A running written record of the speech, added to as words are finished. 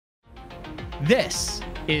This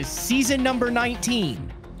is season number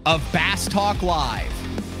 19 of Bass Talk Live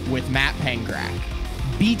with Matt Pengrak.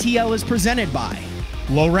 BTL is presented by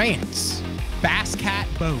Lowrance, Bass Cat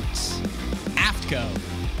Boats, Aftco,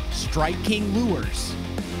 Strike King Lures,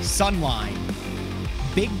 Sunline,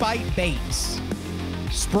 Big Bite Baits,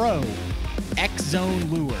 Spro, X-Zone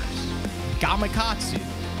Lures, Gamakatsu,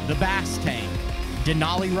 The Bass Tank,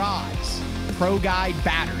 Denali Rods, Pro Guide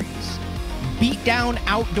Batteries, Beatdown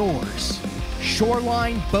Outdoors,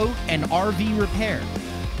 Shoreline Boat and RV Repair,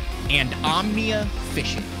 and Omnia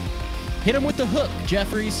Fishing. Hit him with the hook,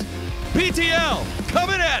 Jeffries. BTL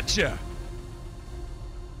coming at you.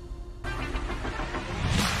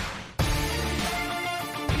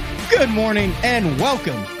 Good morning and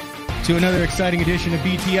welcome to another exciting edition of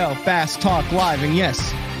BTL Fast Talk Live. And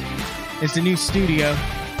yes, it's a new studio.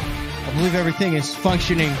 I believe everything is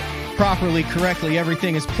functioning properly, correctly.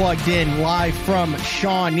 Everything is plugged in live from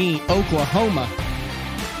Shawnee, Oklahoma.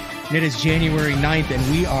 And it is January 9th,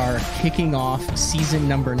 and we are kicking off season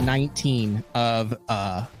number 19 of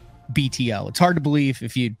BTL. It's hard to believe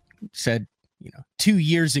if you said, 2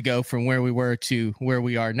 years ago from where we were to where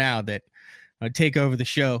we are now that I'd take over the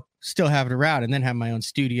show, still have it around, and then have my own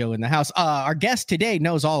studio in the house. Our guest today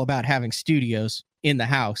knows all about having studios in the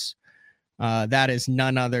house. That is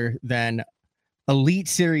none other than Elite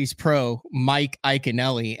Series Pro Mike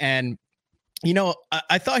Iaconelli. And,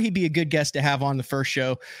 I thought he'd be a good guest to have on the first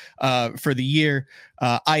show for the year.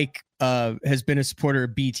 Ike has been a supporter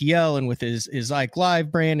of BTL and with his Ike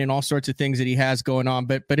Live brand and all sorts of things that he has going on.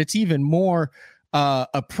 But it's even more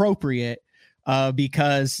appropriate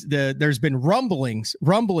because there's been rumblings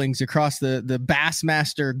across the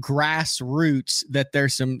Bassmaster grassroots that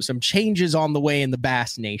there's some changes on the way in the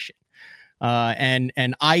Bass Nation.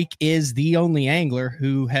 And Ike is the only angler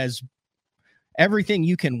who has everything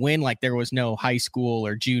you can win. Like, there was no high school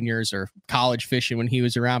or juniors or college fishing when he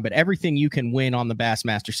was around, but everything you can win on the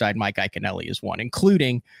Bassmaster side, Mike Iaconelli has won,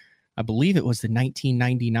 including, I believe it was the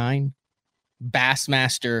 1999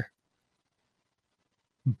 Bassmaster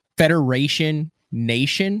Federation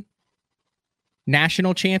Nation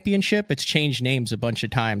National Championship. It's changed names a bunch of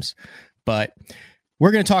times, but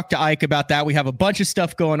we're going to talk to Ike about that. We have a bunch of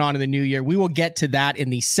stuff going on in the new year. We will get to that in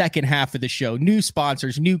the second half of the show. New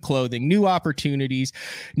sponsors, new clothing, new opportunities,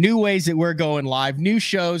 new ways that we're going live, new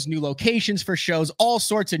shows, new locations for shows, all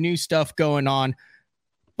sorts of new stuff going on.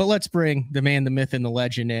 But let's bring the man, the myth, and the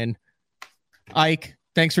legend in. Ike,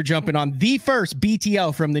 thanks for jumping on the first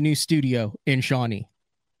BTL from the new studio in Shawnee.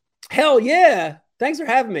 Hell yeah. Thanks for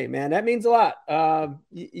having me, man. That means a lot.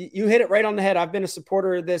 You hit it right on the head. I've been a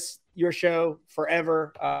supporter of your show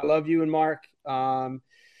forever. I love you and Mark.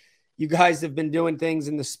 You guys have been doing things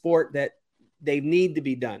in the sport that they need to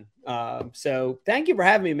be done. So thank you for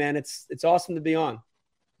having me, man. It's awesome to be on.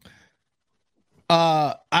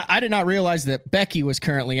 I did not realize that Becky was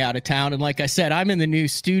currently out of town. And like I said, I'm in the new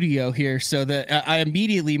studio here. So that I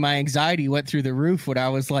immediately, my anxiety went through the roof when I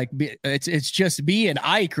was like, it's just me and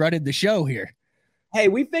Ike running the show here. Hey,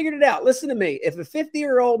 we figured it out. Listen to me. If a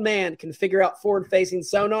 50-year-old man can figure out forward-facing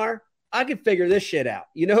sonar, I can figure this shit out.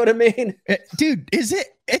 You know what I mean? Dude,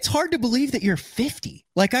 it's hard to believe that you're 50.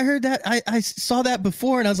 Like, I heard that, I saw that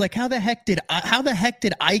before, and I was like, how the heck did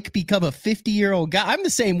Ike become a 50-year-old guy? I'm the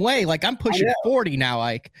same way. Like, I'm pushing 40 now,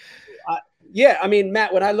 Ike. Yeah, I mean,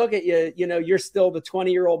 Matt, when I look at you, you're still the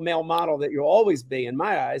 20-year-old male model that you'll always be in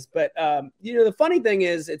my eyes. But, the funny thing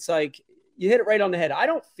is, it's like, you hit it right on the head. I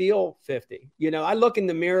don't feel 50. I look in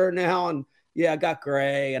the mirror now and I got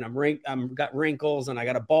gray and I'm got wrinkles and I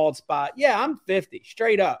got a bald spot. Yeah, I'm 50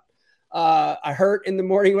 straight up. I hurt in the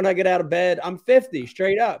morning when I get out of bed. I'm 50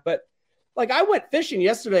 straight up. But like, I went fishing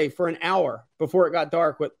yesterday for an hour before it got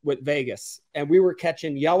dark with Vegas, and we were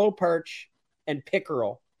catching yellow perch and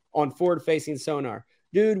pickerel on forward facing sonar.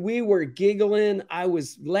 Dude, we were giggling. I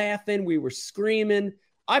was laughing. We were screaming.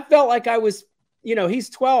 I felt like I was, he's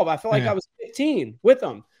 12. I felt like I was 15 with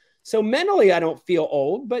him. So mentally, I don't feel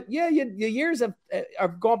old, but the years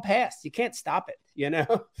have gone past. You can't stop it,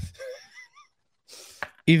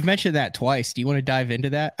 You've mentioned that twice. Do you want to dive into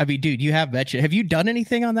that? I mean, dude, you have mentioned. Have you done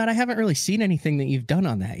anything on that? I haven't really seen anything that you've done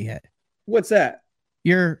on that yet. What's that?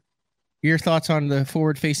 Your thoughts on the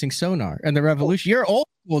forward-facing sonar and the revolution. You're old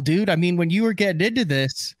school, dude. I mean, when you were getting into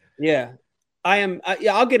this. Yeah. I am.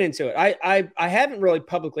 I'll get into it. I haven't really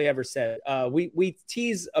publicly ever said it. We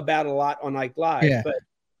tease about it a lot on Ike Live, but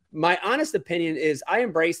my honest opinion is I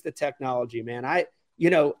embrace the technology, man. I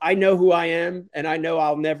know who I am, and I know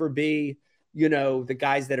I'll never be, the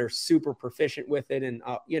guys that are super proficient with it. And,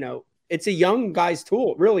 it's a young guy's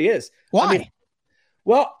tool. It really is. Why?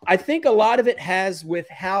 Well, I think a lot of it has with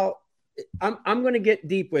how I'm going to get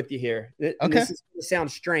deep with you here. And Okay. This is going to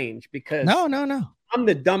sound strange because No. I'm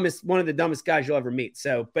one of the dumbest guys you'll ever meet.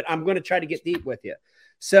 So, but I'm going to try to get deep with you.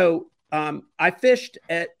 So, I fished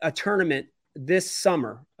at a tournament this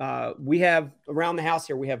summer. We have around the house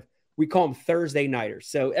here, we call them Thursday nighters.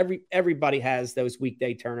 So everybody has those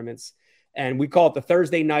weekday tournaments, and we call it the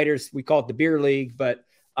Thursday nighters. We call it the beer league, but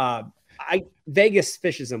Vegas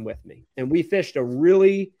fishes them with me, and we fished a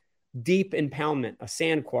really deep impoundment, a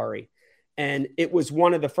sand quarry. And it was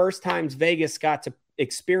one of the first times Vegas got to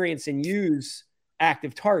experience and use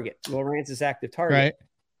Active Target, Lowrance's Active Target. Right.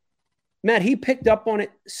 Matt, he picked up on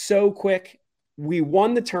it so quick. We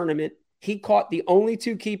won the tournament. He caught the only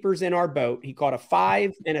 2 keepers in our boat. He caught a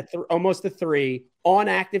 5 and almost a 3 on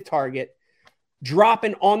Active Target,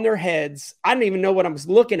 dropping on their heads. I didn't even know what I was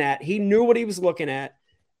looking at. He knew what he was looking at.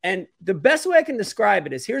 And the best way I can describe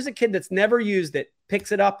it is, here's a kid that's never used it,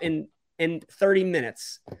 picks it up in 30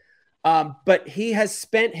 minutes. But he has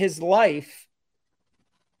spent his life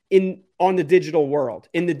in the digital world,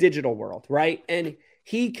 right? And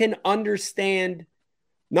he can understand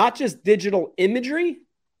not just digital imagery,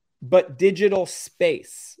 but digital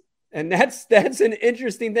space. And that's an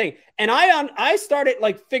interesting thing. And I started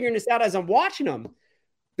like figuring this out as I'm watching him,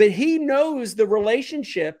 but he knows the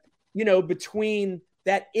relationship, between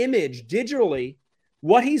that image digitally,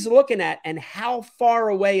 what he's looking at and how far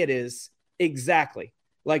away it is exactly,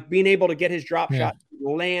 like being able to get his drop shot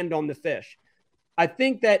land on the fish. I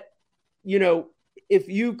think that, if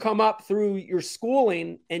you come up through your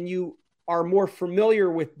schooling and you are more familiar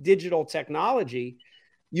with digital technology,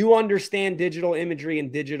 you understand digital imagery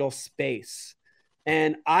and digital space.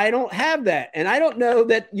 And I don't have that. And I don't know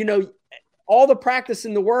that, all the practice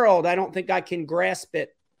in the world, I don't think I can grasp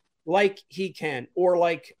it like he can, or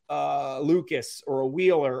like Lucas or a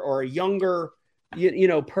Wheeler or a younger,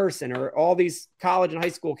 person, or all these college and high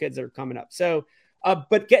school kids that are coming up. So,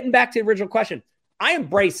 but getting back to the original question, I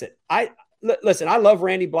embrace it. Listen, I love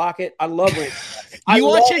Randy Blockett. I love Randy. You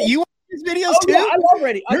watch his videos too? Yeah, I love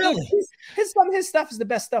Randy. Really? Some of his stuff is the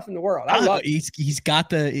best stuff in the world. I love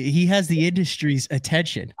it. He has the industry's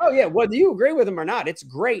attention. Oh yeah. Whether you agree with him or not, it's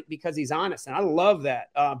great because he's honest. And I love that.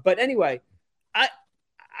 But anyway,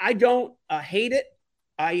 I don't hate it.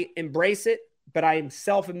 I embrace it, but I am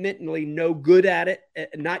self-admittedly no good at it.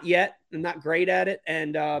 Not yet. I'm not great at it.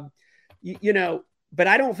 And, but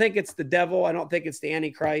I don't think it's the devil. I don't think it's the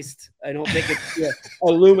Antichrist. I don't think it's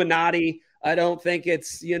Illuminati. I don't think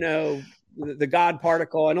it's, the God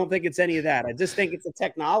particle. I don't think it's any of that. I just think it's a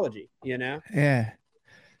technology, Yeah.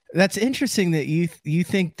 That's interesting that you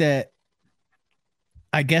think that,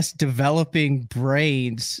 I guess, developing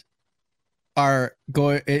brains are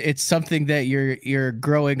going, it's something that you're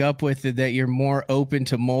growing up with and that you're more open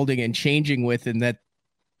to molding and changing with. And that,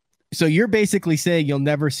 so you're basically saying you'll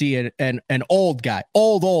never see an old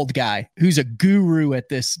guy who's a guru at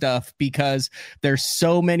this stuff, because there's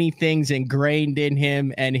so many things ingrained in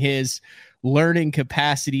him and his learning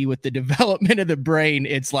capacity with the development of the brain.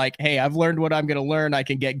 It's like, hey, I've learned what I'm going to learn. I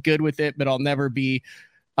can get good with it, but I'll never be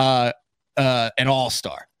an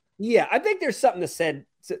all-star. Yeah, I think there's something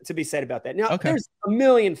to be said about that. Now, There's a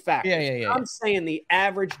million factors. Yeah. I'm saying the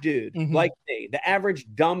average dude, like me, the average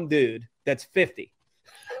dumb dude that's 50,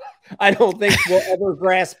 I don't think we'll ever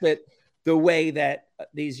grasp it the way that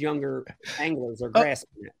these younger anglers are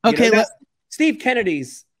grasping it. Okay, Steve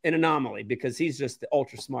Kennedy's an anomaly because he's just the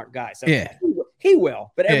ultra smart guy. So yeah, he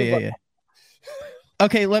will, but everybody. Yeah.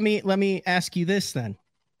 Okay, let me ask you this then: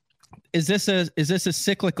 Is this a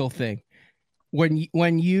cyclical thing? When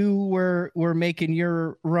you were making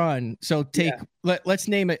your run, so let's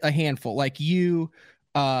name it a handful. Like you,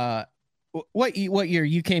 what year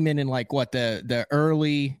you came in like what the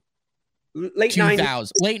early late 2000s,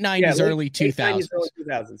 late 90s, early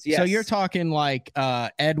 2000s. Yes. So you're talking like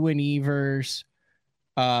Edwin Evers,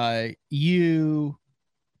 you,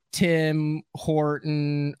 Tim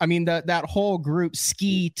Horton. I mean that whole group,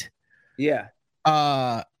 Skeet. Yeah.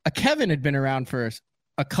 Kevin had been around for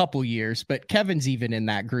a couple years, but Kevin's even in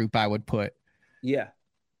that group, I would put. Yeah.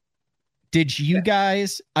 Did you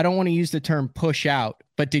guys, I don't want to use the term push out,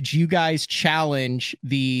 but did you guys challenge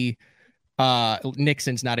the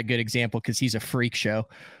Nixon's not a good example because he's a freak show.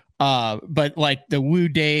 But like the Woo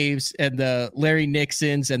Daves and the Larry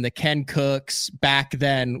Nixons and the Ken Cooks back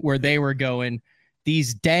then, where they were going,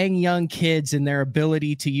 these dang young kids and their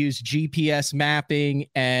ability to use GPS mapping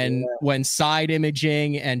and when side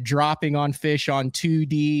imaging and dropping on fish on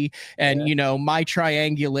 2D and, my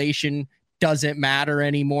triangulation doesn't matter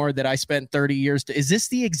anymore that I spent 30 years to. Is this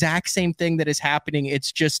the exact same thing that is happening?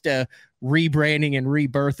 It's just a rebranding and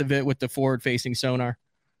rebirth of it with the forward facing sonar.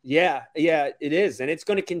 Yeah, it is. And it's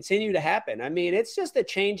going to continue to happen. I mean, it's just a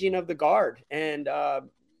changing of the guard. And, I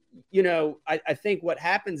think what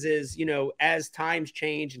happens is, as times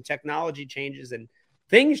change and technology changes and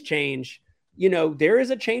things change, there is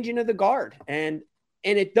a changing of the guard. And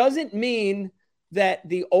it doesn't mean that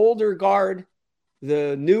the older guard,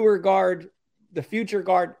 the newer guard, the future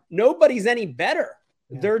guard, nobody's any better.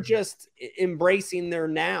 Yeah. They're just embracing their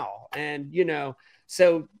now. And,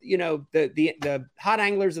 so, the hot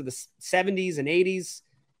anglers of the 70s and 80s,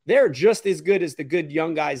 they're just as good as the good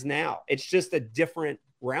young guys now. It's just a different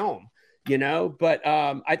realm, But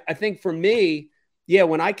I think for me,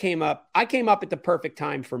 when I came up at the perfect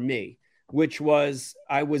time for me, which was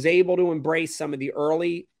I was able to embrace some of the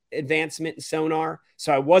early advancement in sonar.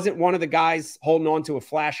 So I wasn't one of the guys holding on to a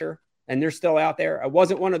flasher, and they're still out there. I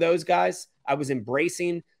wasn't one of those guys. I was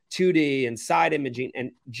embracing 2D and side imaging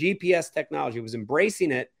and GPS technology, was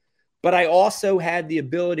embracing it, but I also had the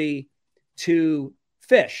ability to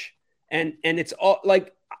fish. And it's all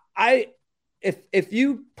like, if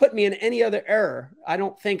you put me in any other era, I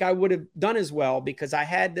don't think I would have done as well, because I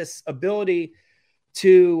had this ability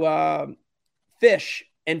to fish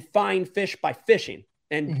and find fish by fishing.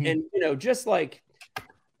 And just like,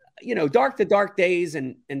 dark to dark days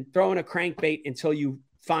and throwing a crankbait until you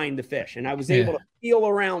find the fish. And I was able to feel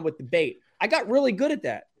around with the bait. I got really good at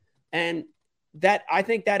that. And I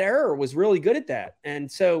think that era was really good at that.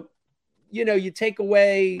 And so, you take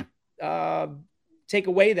away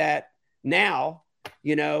that now,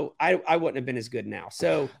 I wouldn't have been as good now.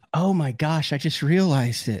 So, oh my gosh, I just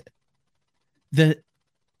realized it.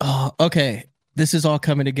 Okay. This is all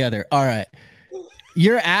coming together. All right.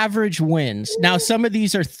 Your average wins. Now, some of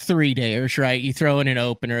these are 3-dayers, right? You throw in an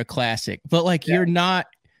open or a classic, but like you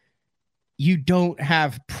don't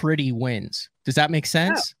have pretty wins. Does that make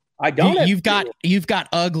sense? No, I don't. You've got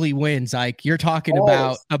ugly wins. Like you're talking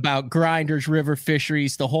about grinders, river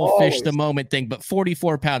fisheries, the whole fish the moment thing, but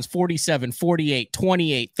 44 pounds, 47, 48,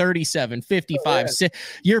 28, 37, 55.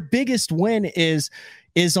 Your biggest win is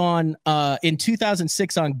on in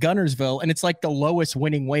 2006 on Gunnersville, and it's like the lowest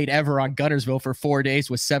winning weight ever on Gunnersville for 4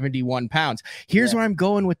 days was 71 pounds. Here's where I'm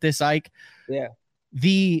going with this, Ike. Yeah.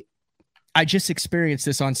 I just experienced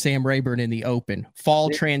this on Sam Rayburn in the open. Fall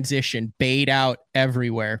transition, bait out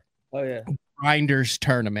everywhere. Oh yeah. Grinders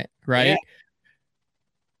tournament, right? Yeah.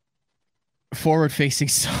 Forward facing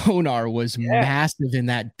sonar was massive in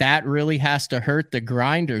that. That really has to hurt the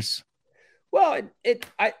grinders. Well,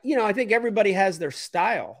 I think everybody has their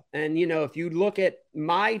style. And, if you look at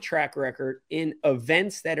my track record in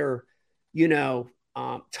events that are,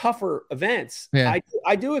 tougher events,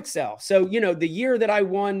 I do excel. So, the year that I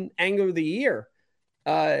won Angler of the Year,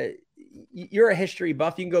 you're a history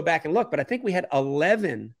buff. You can go back and look, but I think we had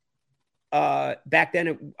 11 back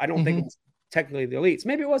then. I don't think it was technically the elites.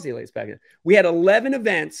 Maybe it was the elites back then. We had 11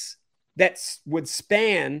 events that would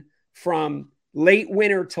span from late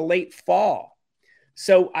winter to late fall.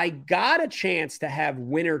 So I got a chance to have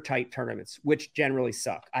winter type tournaments, which generally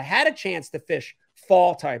suck. I had a chance to fish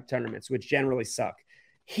fall type tournaments, which generally suck.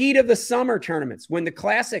 Heat of the summer tournaments, when the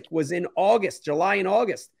classic was in August, July and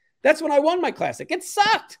August. That's when I won my classic. It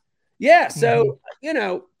sucked. Yeah. So,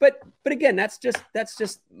 but again, that's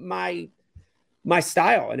just my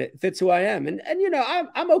style, and it fits who I am. And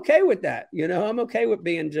I'm okay with that. I'm okay with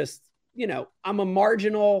being just, I'm a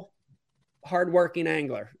marginal, hardworking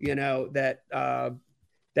angler, that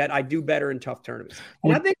I do better in tough tournaments.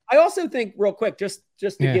 And I also think real quick, just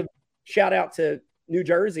to give shout out to New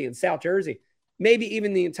Jersey and South Jersey, maybe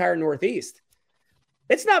even the entire Northeast.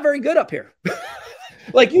 It's not very good up here.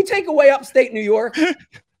 Like you take away upstate New York,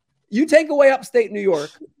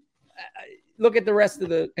 look at the rest of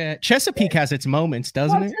the Chesapeake has its moments,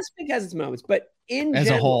 doesn't it? Chesapeake has its moments, but in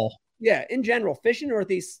general, fishing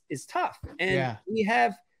Northeast is tough. And we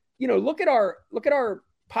have, look at our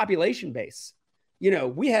population base.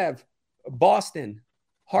 We have Boston,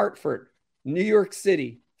 Hartford, New York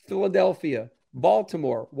City, Philadelphia,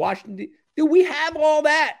 Baltimore, Washington. Do we have all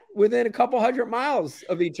that within a couple hundred miles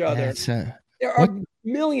of each other? There are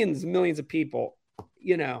millions and millions of people.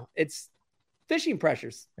 It's fishing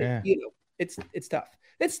pressures. Yeah. It's tough.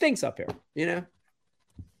 It stinks up here.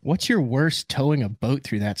 What's your worst towing a boat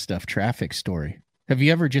through that stuff traffic story? Have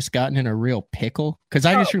you ever just gotten in a real pickle? Because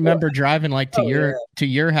I just remember driving like to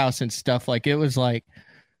your house and stuff. Like it was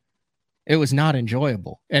not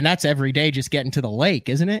enjoyable. And that's every day just getting to the lake,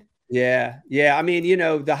 isn't it? Yeah. Yeah. I mean,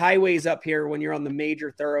 the highways up here, when you're on the major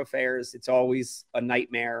thoroughfares, it's always a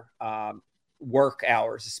nightmare. Work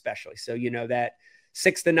hours, especially. So, that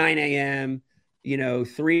 6 to 9 a.m., 3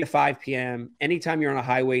 to 5 p.m., anytime you're on a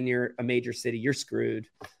highway near a major city, you're screwed.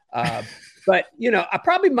 But I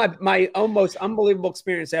probably my most unbelievable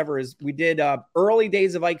experience ever is we did early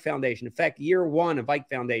days of Ike Foundation. In fact, year one of Ike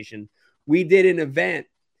Foundation, we did an event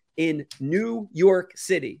in New York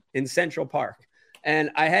City in Central Park.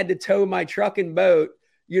 And I had to tow my truck and boat,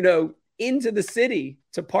 into the city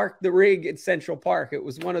to park the rig at Central Park. It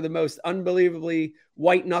was one of the most unbelievably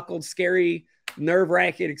white-knuckled, scary,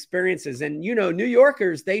 nerve-wracking experiences. And, New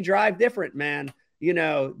Yorkers, they drive different, man.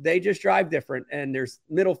 They just drive different. And there's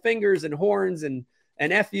middle fingers and horns and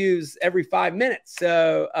FUs every 5 minutes.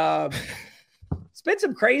 So it's been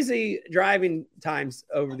some crazy driving times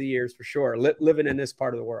over the years for sure, living in this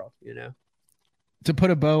part of the world, To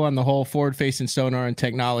put a bow on the whole forward-facing sonar and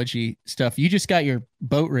technology stuff, you just got your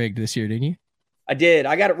boat rigged this year, didn't you? I did.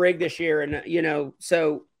 I got it rigged this year. And,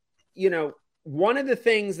 one of the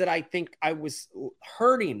things that I think I was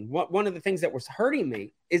hurting, one of the things that was hurting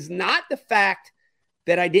me is not the fact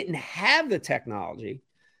that I didn't have the technology,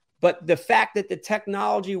 but the fact that the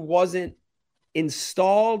technology wasn't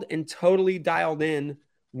installed and totally dialed in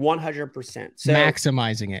 100%. So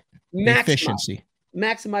maximizing it. Efficiency.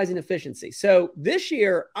 Maximizing efficiency. So this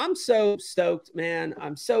year, I'm so stoked, man.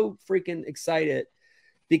 I'm so freaking excited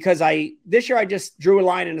because this year I just drew a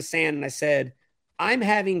line in the sand and I said, I'm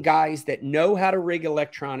having guys that know how to rig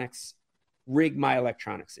electronics, rig my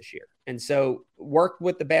electronics this year. And so work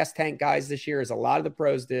with the Bass Tank guys this year, as a lot of the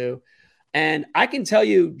pros do. And I can tell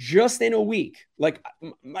you just in a week, like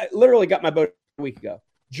I literally got my boat a week ago,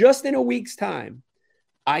 just in a week's time,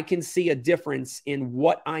 I can see a difference in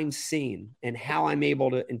what I'm seeing and how I'm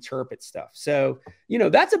able to interpret stuff. So,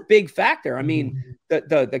 that's a big factor. I mean,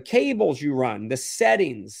 the cables you run, the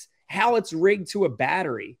settings, how it's rigged to a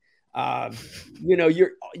battery,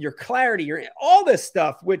 your clarity, all this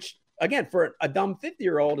stuff, which again, for a dumb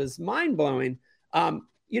 50-year-old is mind blowing.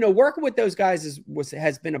 Working with those guys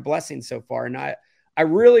has been a blessing so far. And I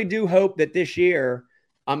really do hope that this year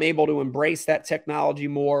I'm able to embrace that technology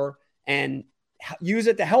more and use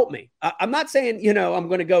it to help me. I'm not saying, I'm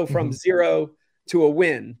going to go from zero to a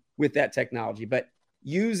win with that technology, but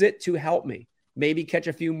use it to help me. Maybe catch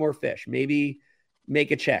a few more fish, maybe make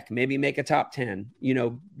a check, maybe make a top 10,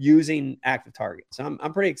 using Active Target. So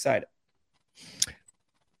I'm pretty excited.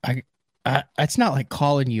 It's not like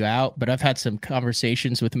calling you out, but I've had some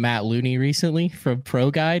conversations with Matt Looney recently from Pro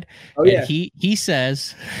Guide. Oh, yeah. And he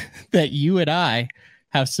says that you and I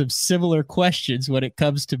have some similar questions when it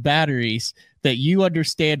comes to batteries, that you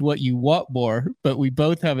understand what you want more, but we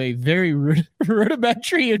both have a very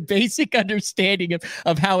rudimentary and basic understanding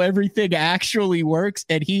of how everything actually works.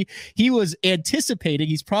 And he was anticipating,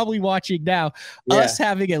 he's probably watching now, us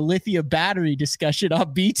having a lithium battery discussion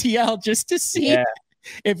on BTL just to see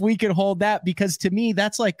if we can hold that, because to me,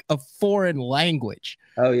 that's like a foreign language.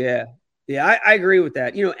 Oh, yeah. Yeah, I agree with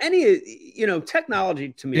that. Technology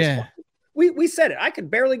to me is fun. We said it. I could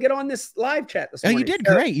barely get on this live chat this morning. You did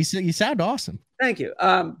great. You sound awesome. Thank you.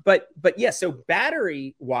 But yeah, so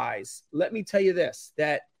battery wise, let me tell you this,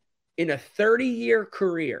 that in a 30-year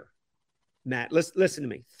career, Matt, listen to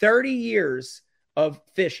me, 30 years of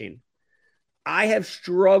fishing, I have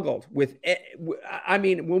struggled with,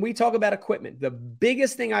 when we talk about equipment, the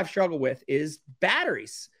biggest thing I've struggled with is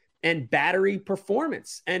batteries and battery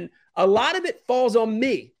performance. And a lot of it falls on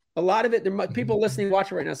me. A lot of it, there might people listening,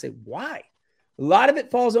 watching right now say, why? A lot of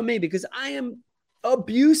it falls on me because I am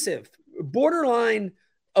abusive, borderline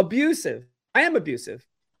abusive. I am abusive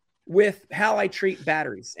with how I treat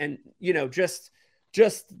batteries, and just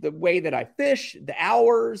the way that I fish, the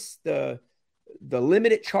hours, the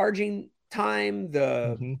limited charging time,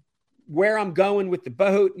 where I'm going with the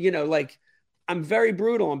boat. I'm very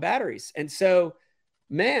brutal on batteries, and so,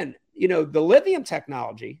 man, the lithium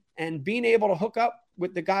technology and being able to hook up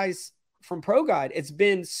with the guys from Pro Guide, it's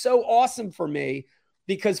been so awesome for me,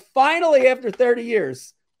 because finally, after 30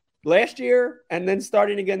 years, last year and then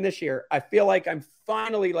starting again this year, I feel like I'm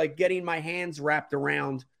finally getting my hands wrapped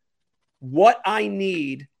around what I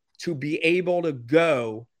need to be able to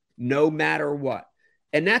go no matter what.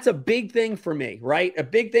 And that's a big thing for me, right? A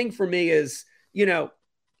big thing for me is, I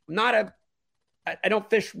don't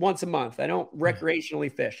fish once a month. I don't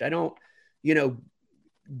recreationally fish. I don't,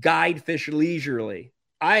 guide fish leisurely.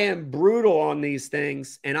 I am brutal on these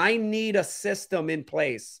things, and I need a system in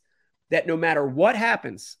place that no matter what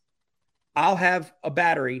happens, I'll have a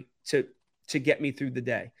battery to get me through the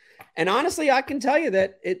day. And honestly, I can tell you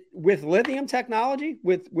that with lithium technology,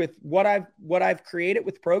 with what I've created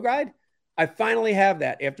with Pro Guide, I finally have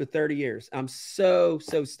that after 30 years. I'm so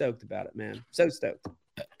stoked about it, man. So stoked.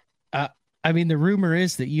 I mean, the rumor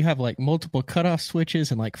is that you have like multiple cutoff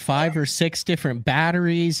switches and like 5 or 6 different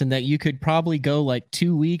batteries, and that you could probably go like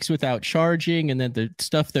 2 weeks without charging, and then the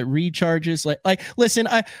stuff that recharges. Like, listen,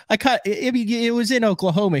 it was in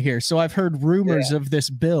Oklahoma here, so I've heard rumors of this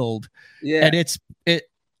build. Yeah, and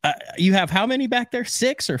you have how many back there?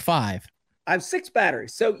 6 or 5? I have 6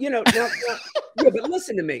 batteries. So, now but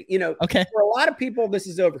listen to me, okay. For a lot of people, this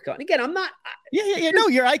is overkill. And again, I'm not. No,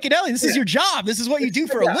 you're Iaconelli. This is your job. This is what you do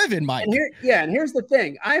for a living, Mike. And here's the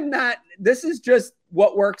thing. I'm not, this is just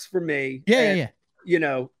what works for me.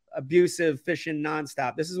 Abusive, fishing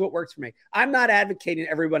nonstop. This is what works for me. I'm not advocating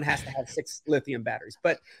everyone has to have 6 lithium batteries.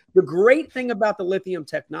 But the great thing about the lithium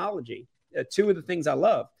technology, 2 of the things I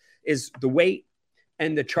love is the weight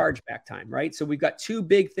and the charge back time, right? So we've got 2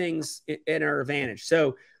 big things in our advantage.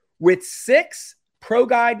 So with 6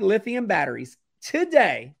 ProGuide lithium batteries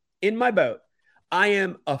today in my boat, I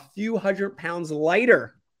am a few hundred pounds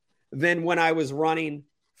lighter than when I was running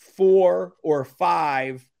 4 or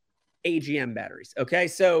 5 AGM batteries. Okay.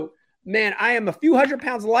 So, man, I am a few hundred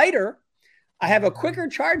pounds lighter. I have a quicker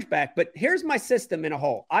charge back, but here's my system in a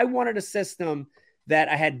whole. I wanted a system that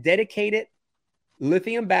I had dedicated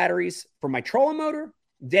lithium batteries for my trolling motor,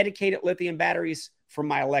 dedicated lithium batteries for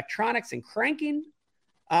my electronics and cranking.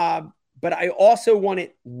 But I also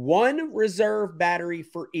wanted 1 reserve battery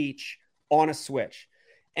for each on a switch.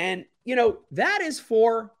 And, that is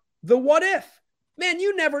for the what if. Man,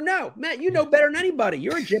 you never know. Matt, you know better than anybody.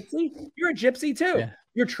 You're a gypsy. You're a gypsy too. Yeah.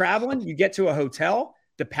 You're traveling. You get to a hotel.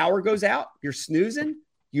 The power goes out. You're snoozing.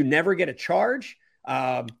 You never get a charge.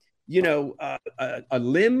 A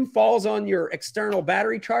limb falls on your external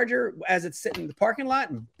battery charger as it's sitting in the parking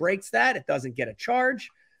lot and breaks that. It doesn't get a charge.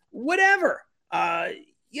 Whatever.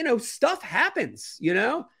 Stuff happens,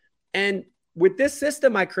 and with this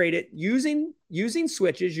system I created using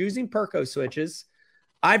switches, using Perco switches,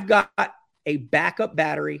 I've got a backup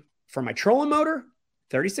battery for my trolling motor,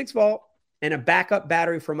 36 volt, and a backup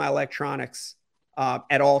battery for my electronics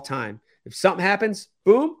at all time. If something happens,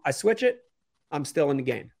 boom, I switch it. I'm still in the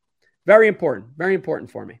game. Very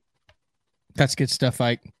important for me. That's good stuff,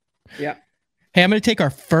 Ike. Yeah. Hey, I'm going to take our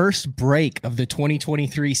first break of the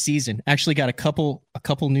 2023 season. Actually got a couple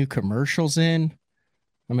new commercials in.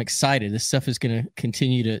 I'm excited. This stuff is going to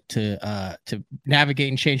continue to navigate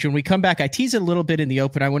and change. When we come back, I tease a little bit in the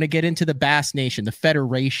open. I want to get into the Bass Nation, the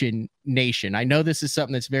Federation Nation. I know this is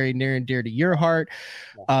something that's very near and dear to your heart.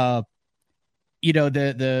 The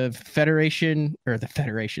Federation,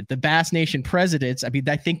 the Bass Nation presidents. I mean,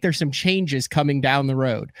 I think there's some changes coming down the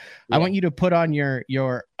road. Yeah. I want you to put on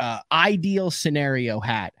your ideal scenario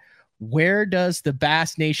hat. Where does the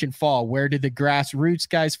Bass Nation fall? Where do the grassroots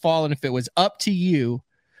guys fall? And if it was up to you,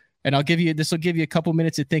 and this will give you a couple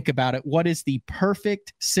minutes to think about it, what is the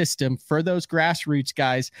perfect system for those grassroots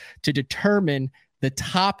guys to determine the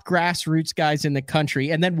top grassroots guys in the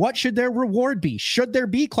country? And then what should their reward be? Should there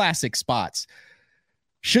be classic spots?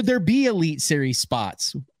 Should there be Elite Series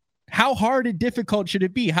spots? How hard and difficult should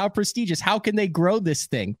it be? How prestigious? How can they grow this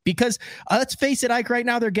thing? Because let's face it, Ike, right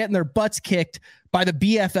now they're getting their butts kicked by the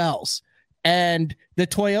BFLs and the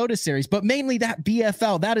Toyota Series, but mainly that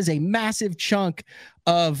BFL. That is a massive chunk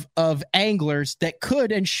of anglers that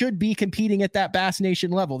could and should be competing at that Bass Nation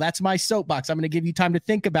level. That's my soapbox. I'm going to give you time to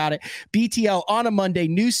think about it. BTL on a Monday,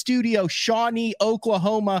 new studio, Shawnee,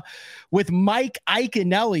 Oklahoma, with Mike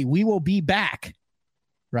Iaconelli. We will be back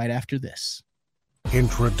right after this.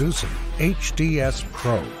 Introducing HDS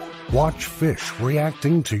Pro. Watch fish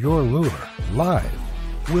reacting to your lure live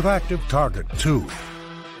with Active Target 2.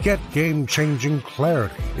 Get game-changing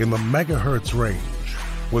clarity in the megahertz range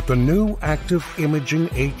with the new Active Imaging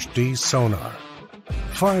HD sonar.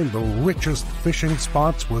 Find the richest fishing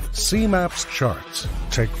spots with CMAPS charts.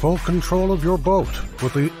 Take full control of your boat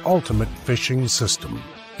with the ultimate fishing system.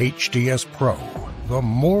 HDS Pro. The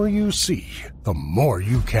more you see, the more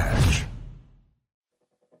you catch.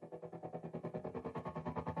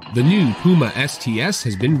 The new Puma STS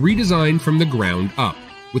has been redesigned from the ground up.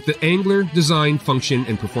 With the angler, design, function,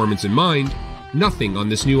 and performance in mind, nothing on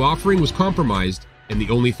this new offering was compromised, and the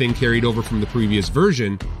only thing carried over from the previous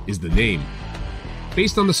version is the name.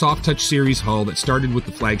 Based on the Soft Touch series hull that started with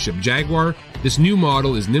the flagship Jaguar, this new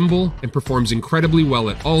model is nimble and performs incredibly well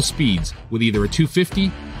at all speeds with either a 250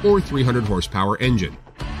 or 300 horsepower engine.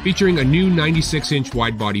 Featuring a new 96-inch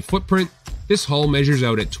wide-body footprint, this hull measures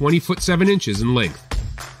out at 20 foot 7 inches in length.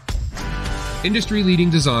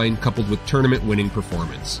 Industry-leading design coupled with tournament-winning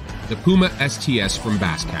performance. The Puma STS from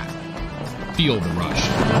Basscat. Feel the rush.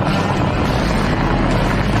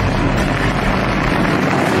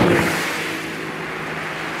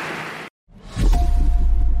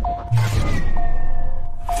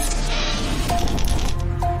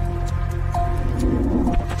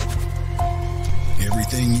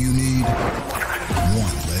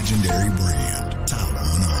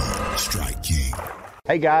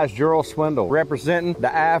 Hey guys, Gerald Swindle representing the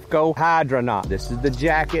AFCO Hydronaut. This is the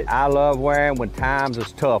jacket I love wearing when times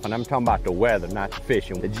is tough, and I'm talking about the weather, not the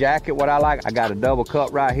fishing. The jacket, what I like, I got a double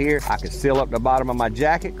cup right here. I can seal up the bottom of my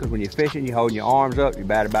jacket because when you're fishing, you're holding your arms up. You're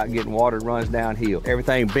bad about getting water that runs downhill.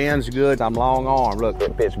 Everything bends good. I'm long arm. Look,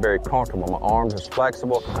 it fits very comfortable. My arms is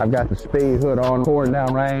flexible. I've got the speed hood on, pouring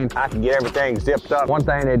down rain. I can get everything zipped up. One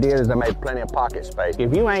thing they did is they made plenty of pocket space.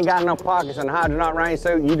 If you ain't got enough pockets in the Hydronaut rain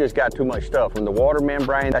suit, you just got too much stuff. From the water membrane,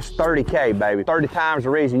 that's 30K, baby. 30 times the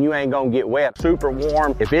reason you ain't gonna get wet. Super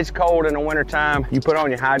warm. If it's cold in the wintertime, you put on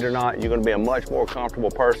your Hydronaut, you're gonna be a much more comfortable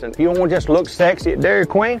person. If you don't want to just look sexy at Dairy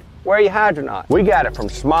Queen, wear your Hydronaut. We got it from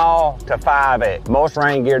small to 5X. Most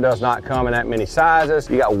rain gear does not come in that many sizes.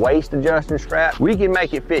 You got waist adjusting straps. We can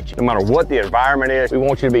make it fit you. No matter what the environment is, we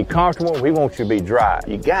want you to be comfortable. We want you to be dry.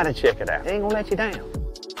 You gotta check it out. It ain't gonna let you down.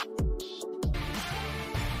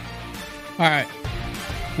 All right.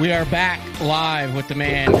 We are back live with the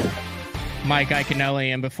man, Mike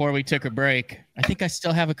Iaconelli. And before we took a break, I think I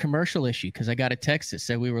still have a commercial issue because I got a text that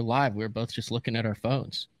said we were live. We were both just looking at our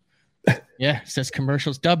phones. Yeah, it says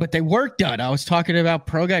commercials done, but they were done. I was talking about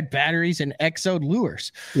Pro Guide batteries and Exode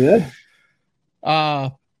lures. Yeah.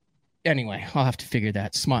 Anyway, I'll have to figure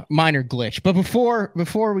that. Minor glitch. But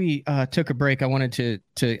before we took a break, I wanted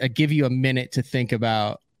to give you a minute to think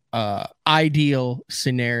about ideal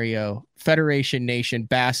scenario, Federation Nation,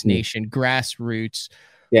 Bass Nation, grassroots.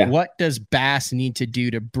 Yeah. What does Bass need to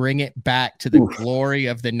do to bring it back to the glory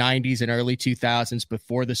of the 90s and early 2000s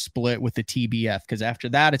before the split with the TBF? Because after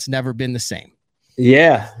that, it's never been the same.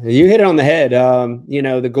 Yeah, you hit it on the head.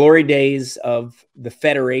 The glory days of the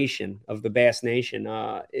Federation of the Bass Nation,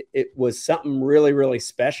 it was something really, really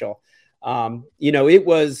special. It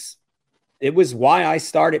was why I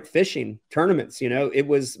started fishing tournaments. It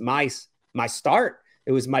was my start.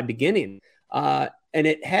 It was my beginning. And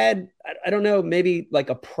it had, I don't know, maybe like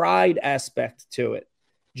a pride aspect to it,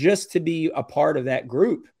 just to be a part of that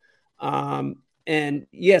group. And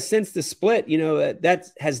yeah, since the split, that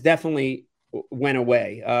has definitely went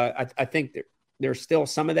away. I think there's still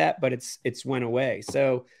some of that, but it's went away.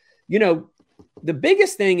 So, the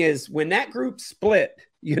biggest thing is when that group split,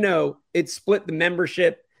 it split the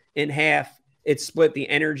membership in half. It split the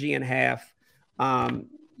energy in half.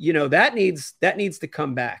 That needs to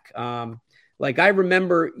come back. Like I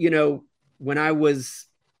remember, when I was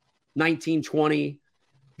 19, 20,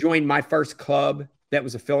 joined my first club that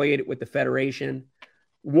was affiliated with the Federation.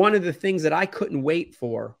 One of the things that I couldn't wait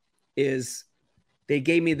for is they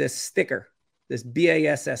gave me this sticker, this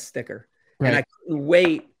BASS sticker. Right. And I couldn't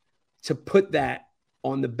wait to put that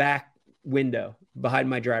on the back window behind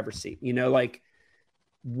my driver's seat.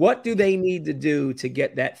 What do they need to do to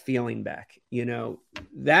get that feeling back?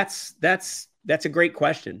 That's a great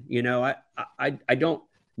question. I don't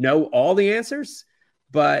know all the answers,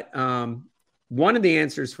 but one of the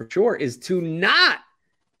answers for sure is to not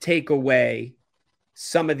take away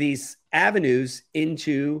some of these avenues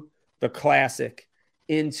into the classic,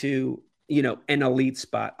 into, an elite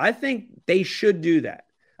spot. I think they should do that.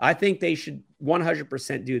 I think they should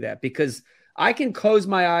 100% do that because I can close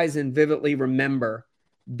my eyes and vividly remember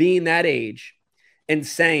being that age and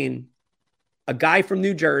saying, a guy from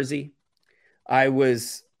New Jersey, I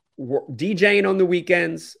was DJing on the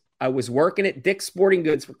weekends. I was working at Dick's Sporting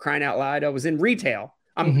Goods, for crying out loud. I was in retail.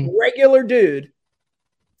 I'm a regular dude.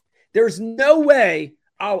 There's no way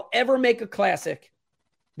I'll ever make a classic.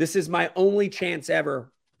 This is my only chance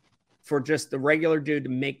ever for just the regular dude to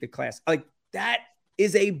make the class. Like, that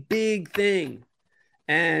is a big thing.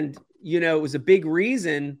 And, it was a big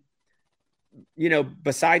reason,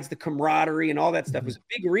 besides the camaraderie and all that stuff, was a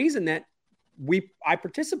big reason that I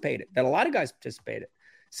participated, that a lot of guys participated.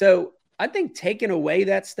 So I think taking away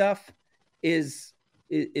that stuff is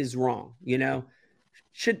wrong.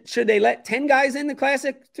 Should they let 10 guys in the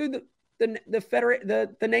classic through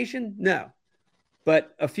the nation? No,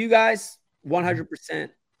 but a few guys, 100%,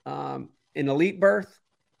 an elite berth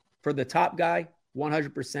for the top guy,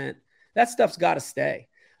 100%. That stuff's got to stay.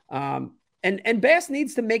 And Bass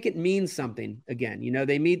needs to make it mean something again.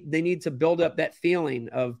 They need to build up that feeling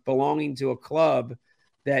of belonging to a club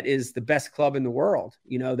that is the best club in the world.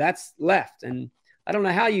 That's left. And I don't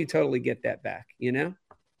know how you totally get that back,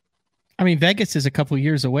 I mean, Vegas is a couple of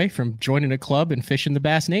years away from joining a club and fishing the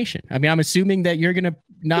Bass Nation. I mean, I'm assuming that you're going to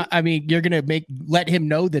let him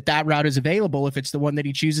know that route is available if it's the one that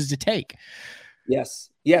he chooses to take. Yes.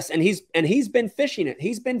 And he's been fishing it.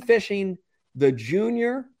 He's been fishing the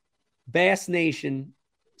junior Bass Nation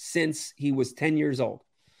since he was 10 years old.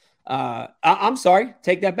 I'm sorry,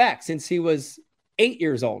 take that back. Since he was 8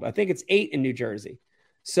 years old. I think it's 8 in New Jersey.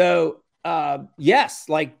 So yes,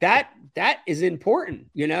 like that is important,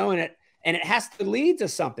 you know, and it has to lead to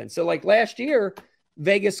something. So like last year,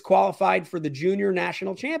 Vegas qualified for the junior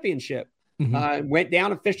national championship. Went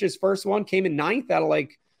down and fished his first one, came in 9th out of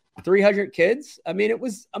like 300 kids. I mean, it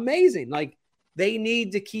was amazing. Like, they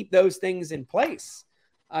need to keep those things in place.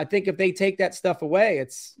 I think if they take that stuff away,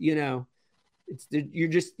 it's, you know, you're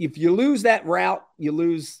just, if you lose that route, you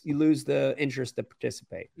lose the interest to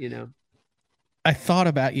participate, you know. I thought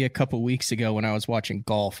about you a couple weeks ago when I was watching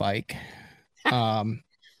golf, Ike.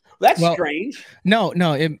 That's strange. No,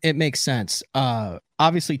 it makes sense.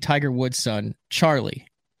 Obviously Tiger Woods' son, Charlie,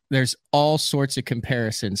 there's all sorts of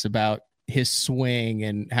comparisons about his swing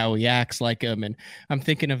and how he acts like him. And I'm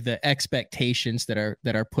thinking of the expectations that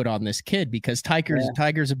are put on this kid, because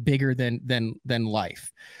Tiger's bigger than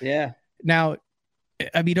life. Yeah. Now,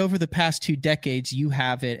 I mean, over the past 2 decades, you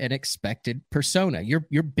have an expected persona.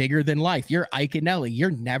 You're bigger than life. You're Ike Anelli.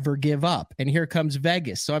 You're never give up. And here comes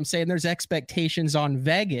Vegas. So I'm saying there's expectations on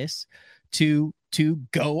Vegas to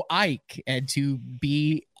go Ike and to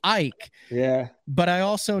be Ike. Yeah. But I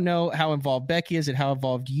also know how involved Becky is and how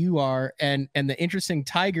involved you are. And the interesting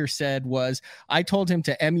Tiger said was, I told him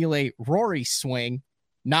to emulate Rory's swing,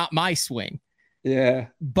 not my swing. Yeah.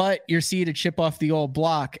 But you're seeing a chip off the old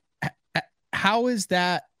block. How is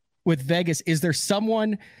that with Vegas? Is there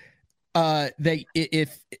someone that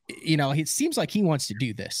if, you know, it seems like he wants to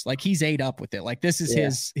do this, like he's ate up with it. Like this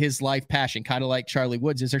is his life passion, kind of like Charlie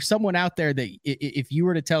Woods. Is there someone out there that if you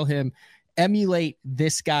were to tell him, emulate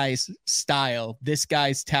this guy's style, this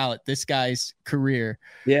guy's talent, this guy's career,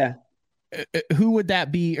 who would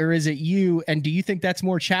that be? Or is it you? And do you think that's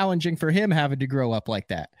more challenging for him having to grow up like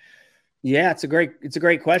that? Yeah, it's a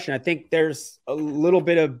great question. I think there's a little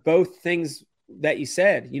bit of both things that you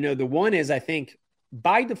said. You know, the one is, I think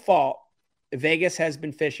by default, Vegas has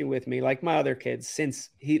been fishing with me like my other kids since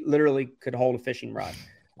he literally could hold a fishing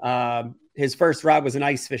rod. His first rod was an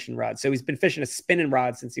ice fishing rod. So he's been fishing a spinning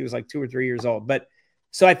rod since he was like 2 or 3 years old. But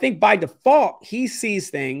so I think by default, he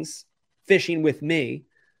sees things fishing with me,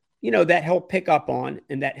 you know, that he'll pick up on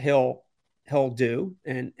and that he'll do.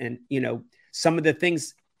 And, you know, some of the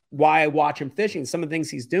things why I watch him fishing, some of the things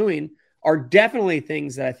he's doing are definitely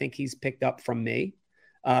things that I think he's picked up from me,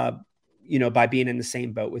 you know, by being in the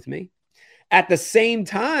same boat with me. At the same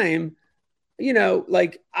time, you know,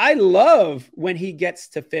 like I love when he gets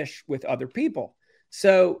to fish with other people.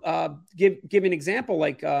 So give an example,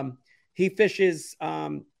 like he fishes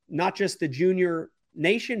not just the junior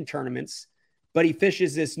nation tournaments, but he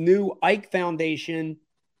fishes this new Ike Foundation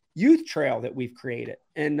youth trail that we've created.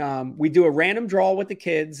 And we do a random draw with the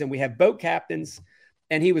kids and we have boat captains.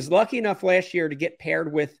 And he was lucky enough last year to get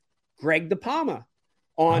paired with Greg DePalma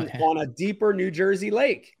on a deeper New Jersey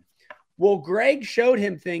lake. Well, Greg showed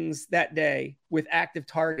him things that day with Active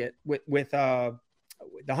Target with the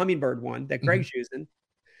Humminbird one that Greg's using,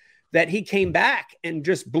 that he came back and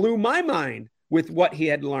just blew my mind with what he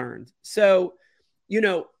had learned. So, you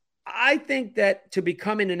know, I think that to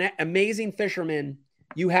become an amazing fisherman,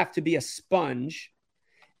 you have to be a sponge.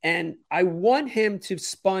 And I want him to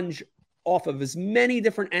sponge off of as many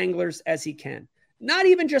different anglers as he can. Not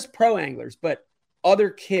even just pro anglers, but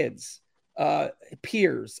other kids,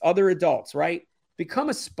 peers, other adults, right? Become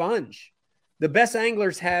a sponge. The best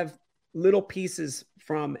anglers have little pieces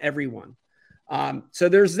from everyone. So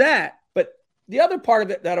there's that. But the other part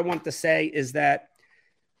of it that I want to say is that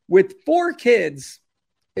with 4 kids,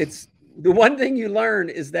 it's the one thing you learn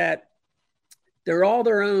is that they're all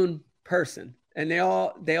their own person and they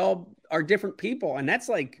all are different people. And that's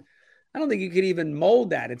like, I don't think you could even mold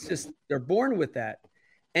that. It's just, they're born with that.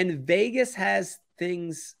 And Vegas has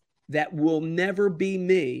things that will never be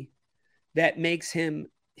me that makes him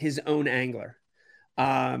his own angler.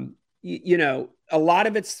 You know, a lot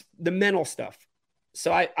of it's the mental stuff.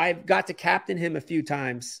 So I've got to captain him a few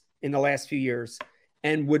times in the last few years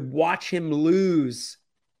and would watch him lose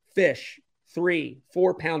fish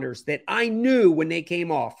 3-4 pounders that I knew when they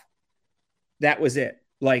came off, that was it.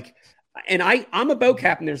 Like, and I'm a boat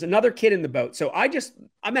captain. There's another kid in the boat. So I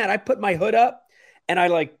put my hood up and I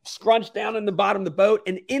like scrunch down in the bottom of the boat,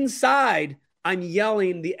 and inside I'm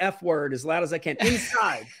yelling the F word as loud as I can.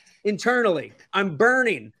 Inside, internally, I'm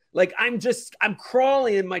burning. Like I'm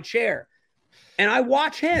crawling in my chair, and I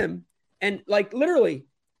watch him and like literally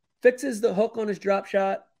fixes the hook on his drop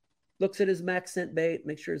shot, looks at his max scent bait,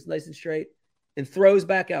 makes sure it's nice and straight, and throws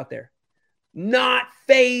back out there. Not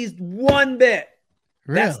phased one bit.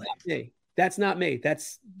 Really? That's not me. That's not me.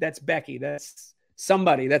 That's Becky. That's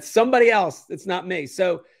somebody. That's somebody else. That's not me.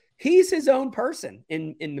 So he's his own person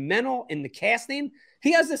in the mental, in the casting.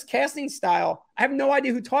 He has this casting style. I have no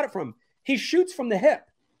idea who taught it from him. He shoots from the hip.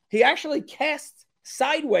 he actually casts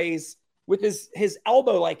sideways with his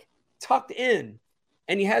elbow like tucked in,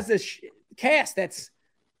 and he has this cast that's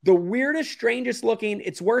the weirdest, strangest looking.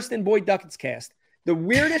 It's worse than Boyd Duckett's cast. The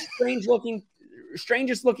weirdest,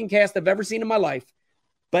 strangest looking cast I've ever seen in my life.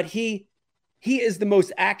 But he is the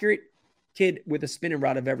most accurate kid with a spinning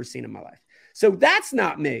rod I've ever seen in my life. So that's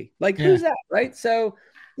not me. Like, who's that, right? So,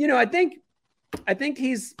 I think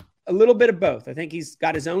he's a little bit of both. I think he's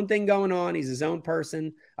got his own thing going on. He's his own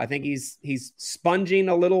person. I think he's sponging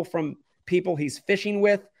a little from people he's fishing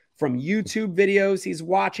with, from YouTube videos he's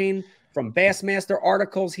watching, from Bassmaster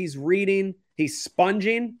articles he's reading. He's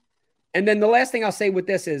sponging. And then the last thing I'll say with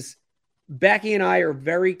this is Becky and I are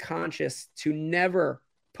very conscious to never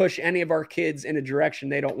push any of our kids in a direction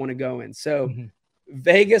they don't want to go in. So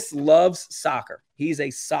Vegas loves soccer. He's a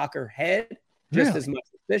soccer head just as much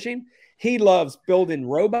as fishing. He loves building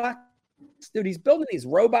robots. Dude, he's building these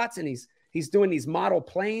robots and he's doing these model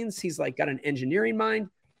planes. He's like got an engineering mind.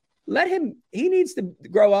 He needs to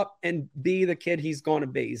grow up and be the kid he's going to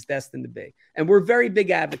be. He's destined to be. And we're very big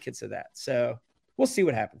advocates of that. So we'll see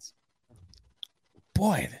what happens.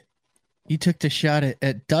 Boy, you took the shot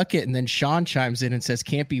at Duckett, and then Sean chimes in and says,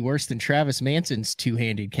 can't be worse than Travis Manson's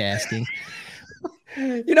two-handed casting.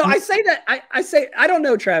 I say that, I don't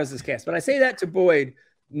know Travis's cast, but I say that to Boyd,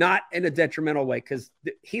 not in a detrimental way, because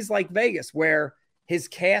he's like Vegas, where his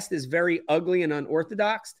cast is very ugly and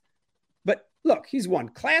unorthodox. But look, he's won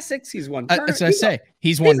classics. He's won. As I say,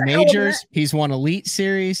 he's won majors. He's won Elite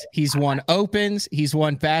Series. He's won Opens. He's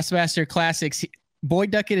won Bassmaster Classics.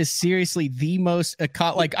 Boyd Duckett is seriously the most,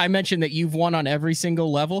 like I mentioned that you've won on every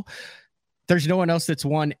single level. There's no one else that's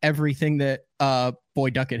won everything that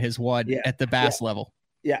Boyd Duckett has won at the bass level.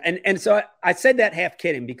 Yeah. And so I said that half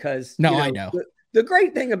kidding because I know. The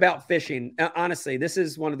great thing about fishing, honestly, this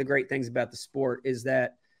is one of the great things about the sport, is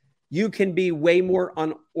that you can be way more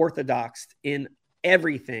unorthodox in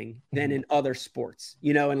everything than in other sports,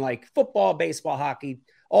 in like football, baseball, hockey,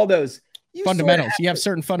 all those. Fundamentals. You have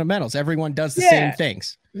certain fundamentals. Everyone does the same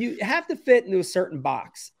things. You have to fit into a certain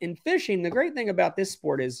box. In fishing, the great thing about this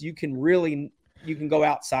sport is you can go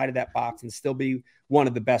outside of that box and still be one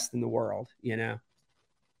of the best in the world, A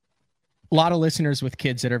lot of listeners with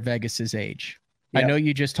kids that are Vegas's age. Yep. I know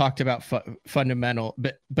you just talked about fundamental,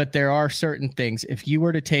 but there are certain things. If you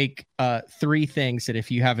were to take 3 things that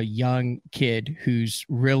if you have a young kid who's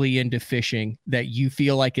really into fishing, that you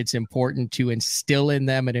feel like it's important to instill in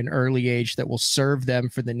them at an early age that will serve them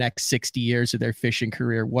for the next 60 years of their fishing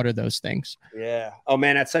career, what are those things? Yeah. Oh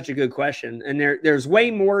man, that's such a good question. And there's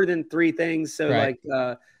way more than 3 things. So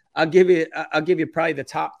I'll give you probably the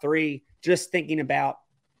top 3, just thinking about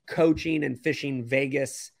coaching and fishing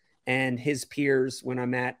Vegas and his peers when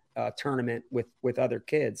I'm at a tournament with other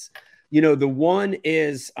kids. The one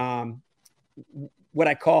is what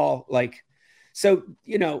I call the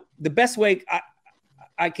best way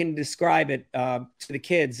I can describe it to the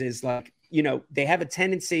kids is they have a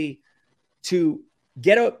tendency to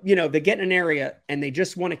they get in an area and they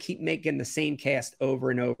just want to keep making the same cast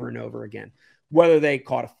over and over and over again, whether they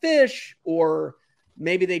caught a fish or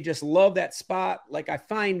maybe they just love that spot. Like I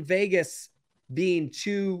find Vegas being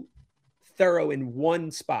too thorough in one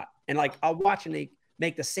spot, and I'll watch and they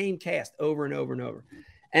make the same cast over and over and over.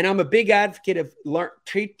 And I'm a big advocate of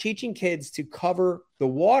teaching kids to cover the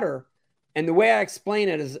water. And the way I explain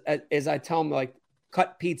it is I tell them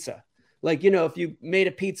cut pizza. If you made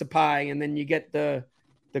a pizza pie and then you get the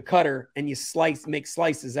cutter and you make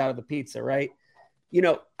slices out of the pizza, right?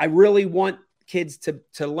 I really want kids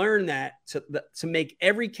to learn that to make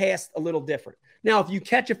every cast a little different. Now, if you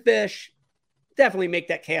catch a fish, definitely make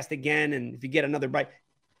that cast again. And if you get another bite,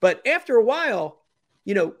 but after a while,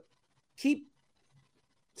 keep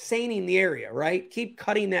seining the area, right? Keep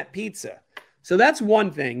cutting that pizza. So that's one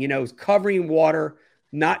thing, is covering water,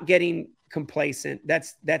 not getting complacent.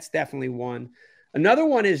 That's definitely one. Another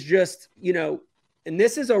one is just, and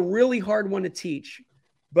this is a really hard one to teach,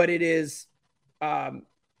 but it is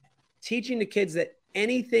teaching the kids that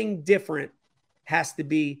anything different has to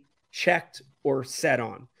be checked or set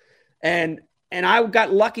on. And I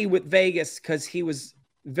got lucky with Vegas because he was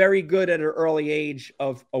very good at an early age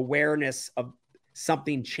of awareness of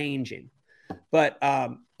something changing. But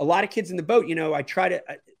a lot of kids in the boat, I try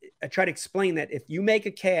to explain that if you make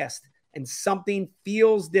a cast and something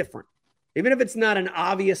feels different, even if it's not an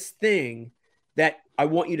obvious thing, that I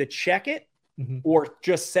want you to check it or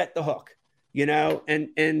just set the hook,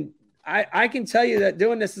 and I can tell you that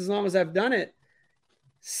doing this as long as I've done it,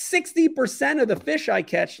 60% of the fish I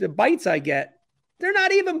catch, the bites I get, they're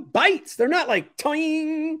not even bites. They're not like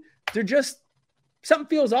toing. They're just something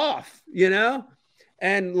feels off,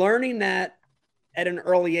 and learning that at an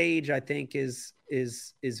early age, I think is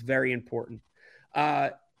very important.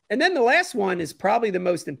 And then the last one is probably the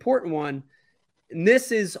most important one. And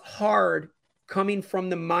this is hard coming from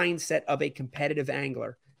the mindset of a competitive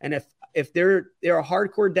angler. And if there are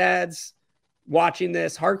hardcore dads watching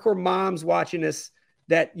this, hardcore moms watching this,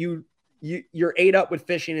 that you're ate up with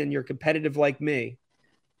fishing and you're competitive like me,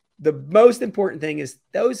 the most important thing is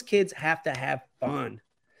those kids have to have fun.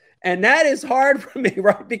 And that is hard for me,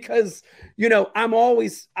 right? Because,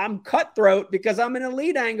 I'm cutthroat because I'm an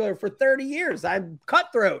elite angler for 30 years. I'm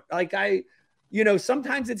cutthroat. Like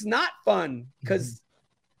sometimes it's not fun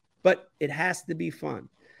but it has to be fun.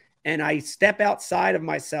 And I step outside of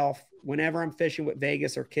myself whenever I'm fishing with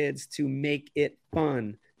Vegas or kids to make it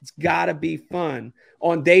fun. It's gotta be fun.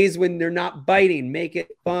 On days when they're not biting, make it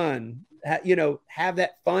fun. Have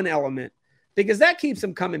that fun element, because that keeps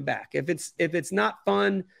them coming back. If it's not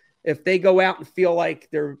fun, if they go out and feel like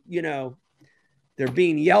they're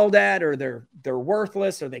being yelled at, or they're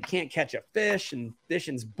worthless, or they can't catch a fish and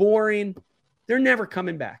fishing's boring, they're never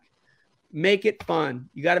coming back. Make it fun.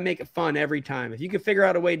 You got to make it fun every time. If you can figure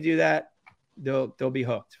out a way to do that, they'll be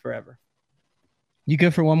hooked forever. You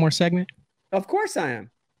good for one more segment? Of course I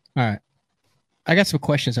am. All right. I got some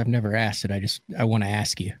questions I've never asked that I want to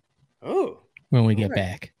ask you. Oh, when we get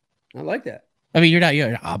back. I like that. I mean, you're not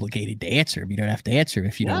obligated to answer. You don't have to answer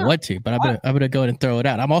if you don't want to, but I'm gonna go ahead and throw it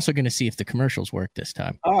out. I'm also gonna see if the commercials work this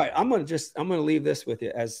time. All right, I'm gonna leave this with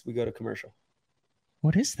you as we go to commercial.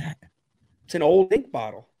 What is that? It's an old ink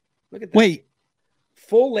bottle. Look at that. Wait,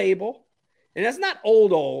 full label, and that's not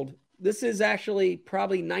old. This is actually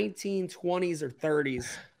probably 1920s or 30s,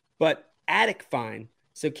 but attic fine.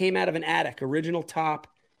 So it came out of an attic, original top,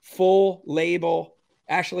 full label.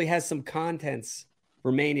 Actually has some contents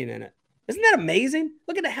remaining in it. Isn't that amazing?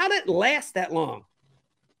 Look at how did it last that long?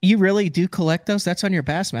 You really do collect those? That's on your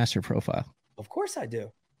Bassmaster profile. Of course I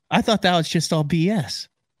do. I thought that was just all BS.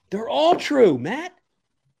 They're all true, Matt.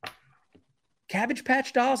 Cabbage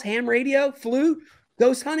Patch Dolls, ham radio, flute,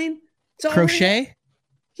 ghost hunting. It's all crochet? Real.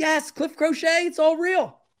 Yes, Cliff Crochet. It's all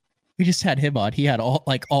real. We just had him on. He had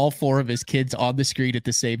all four of his kids on the screen at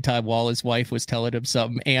the same time while his wife was telling him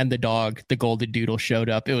something, and the dog, the golden doodle, showed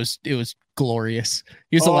up. It was glorious.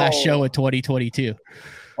 He was the last show of 2022.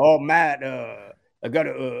 Oh, Matt, I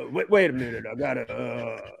gotta wait a minute. I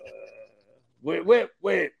gotta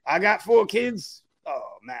wait. I got 4 kids. Oh,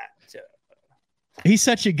 Matt. He's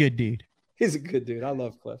such a good dude. He's a good dude. I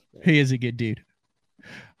love Cliff. Man. He is a good dude.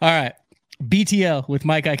 All right. BTL with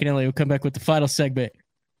Mike Iaconelli. We'll come back with the final segment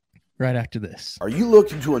right after this. Are you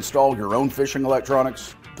looking to install your own fishing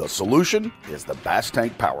electronics? The solution is the Bass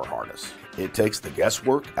Tank Power Harness. It takes the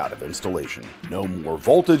guesswork out of installation. No more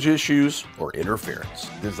voltage issues or interference.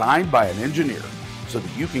 Designed by an engineer so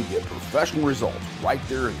that you can get professional results right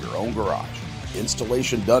there in your own garage.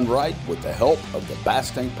 Installation done right with the help of the Bass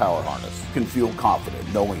Tank Power Harness. You can feel confident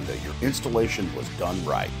knowing that your installation was done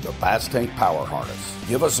right. The Bass Tank Power Harness.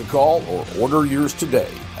 Give us a call or order yours today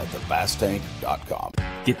at thebasstank.com.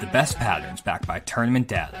 Get the best patterns backed by tournament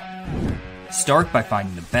data. Start by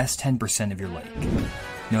finding the best 10% of your lake.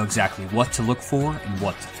 Know exactly what to look for and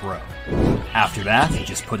what to throw. After that,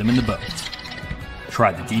 just put them in the boat.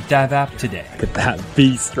 Try the Deep Dive app today. Get that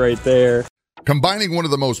beast right there. Combining one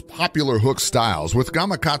of the most popular hook styles with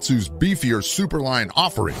Gamakatsu's beefier Superline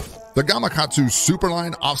offering, the Gamakatsu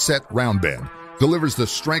Superline Offset Round Bend delivers the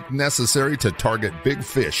strength necessary to target big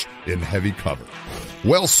fish in heavy cover.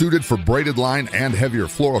 Well suited for braided line and heavier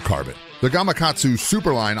fluorocarbon, the Gamakatsu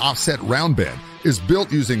Superline Offset Round Bend is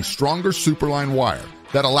built using stronger Superline wire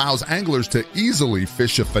that allows anglers to easily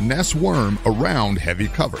fish a finesse worm around heavy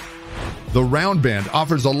cover. The round bend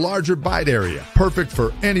offers a larger bite area, perfect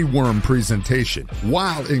for any worm presentation,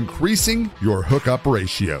 while increasing your hookup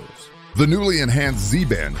ratios. The newly enhanced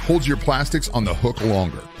Z-Bend holds your plastics on the hook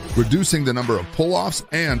longer, reducing the number of pull-offs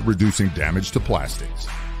and reducing damage to plastics.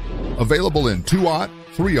 Available in 2/0,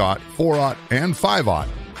 3/0, 4/0, and 5/0,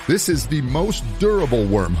 this is the most durable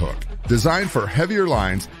worm hook, designed for heavier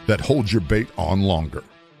lines that hold your bait on longer.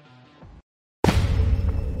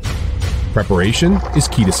 Preparation is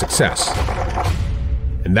key to success.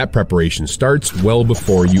 And that preparation starts well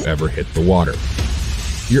before you ever hit the water.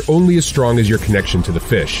 You're only as strong as your connection to the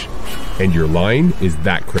fish, and your line is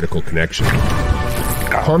that critical connection.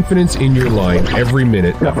 Confidence in your line every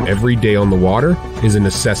minute of every day on the water is a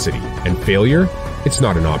necessity, and failure, it's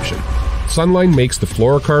not an option. Sunline makes the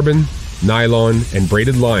fluorocarbon, nylon, and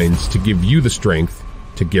braided lines to give you the strength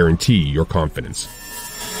to guarantee your confidence.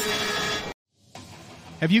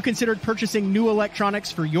 Have you considered purchasing new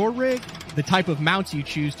electronics for your rig? The type of mounts you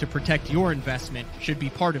choose to protect your investment should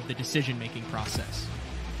be part of the decision-making process.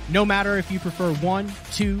 No matter if you prefer 1,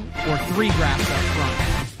 2, or 3 grabs up front,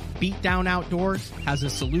 Beatdown Outdoors has a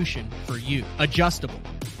solution for you. Adjustable,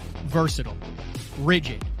 versatile,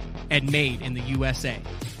 rigid, and made in the USA.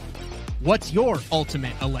 What's your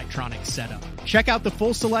ultimate electronics setup? Check out the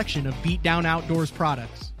full selection of Beatdown Outdoors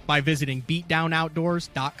products by visiting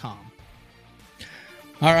beatdownoutdoors.com.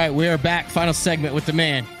 All right, we are back. Final segment with the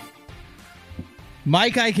man,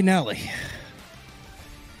 Mike Iaconelli.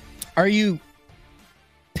 Are you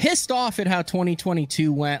pissed off at how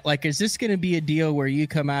 2022 went? Like, is this going to be a deal where you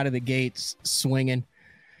come out of the gates swinging?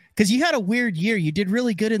 Because you had a weird year. You did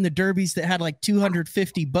really good in the derbies that had like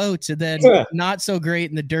 250 boats, and then not so great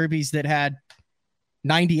in the derbies that had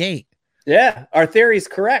 98. Yeah, our theory is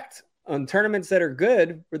correct. On tournaments that are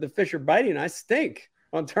good, where the fish are biting, I stink.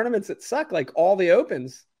 On tournaments that suck, like all the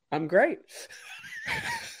opens, I'm great.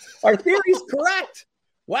 Our theory is correct.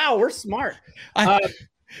 Wow, we're smart.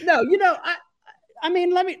 No, I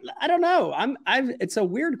mean, I don't know. It's a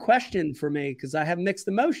weird question for me because I have mixed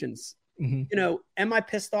emotions. Mm-hmm. Am I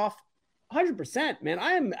pissed off? 100%,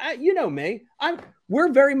 man. You know me.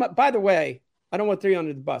 We're very much, by the way, I don't want to throw you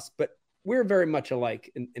under the bus, but we're very much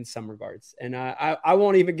alike in some regards. And I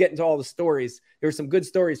won't even get into all the stories. There were some good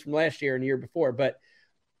stories from last year and the year before, but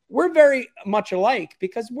we're very much alike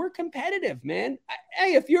because we're competitive, man.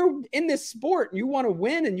 Hey, if you're in this sport and you want to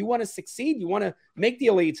win and you want to succeed, you want to make the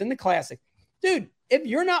elites and the classic, dude, if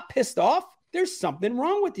you're not pissed off, there's something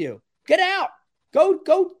wrong with you. Get out. Go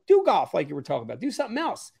do golf like you were talking about. Do something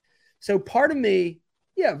else. So part of me,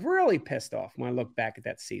 really pissed off when I look back at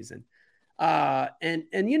that season. I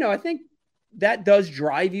think that does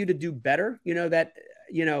drive you to do better.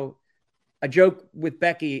 I joke with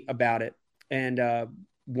Becky about it. And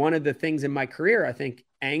one of the things in my career, I think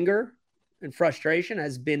anger and frustration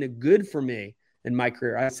has been good for me in my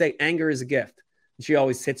career. I say anger is a gift. She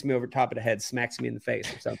always hits me over top of the head, smacks me in the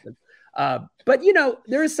face or something. But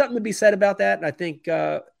there is something to be said about that. And I think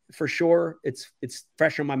for sure it's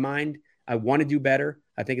fresh on my mind. I want to do better.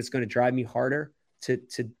 I think it's going to drive me harder to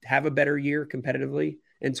have a better year competitively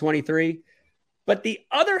in 23. But the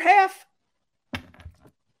other half,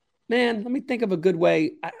 man, let me think of a good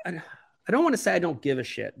way. I don't want to say I don't give a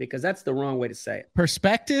shit because that's the wrong way to say it.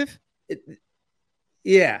 Perspective?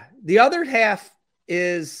 The other half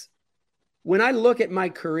is when I look at my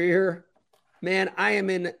career, man, I'm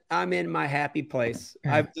in my happy place.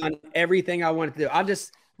 I've done everything I wanted to do. I'll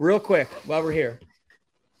just real quick while we're here.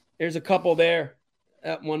 There's a couple there.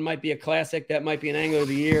 That one might be a classic. That might be an Angler of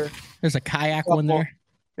the Year. There's a kayak one there.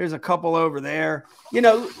 There's a couple over there.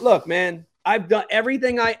 Look, man, I've done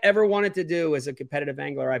everything I ever wanted to do as a competitive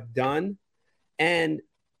angler. I've done. And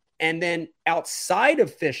then outside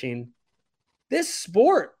of fishing, this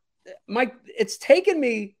sport, it's taken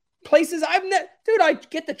me places dude, I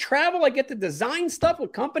get to travel. I get to design stuff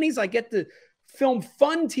with companies. I get to film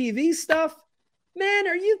fun TV stuff. Man,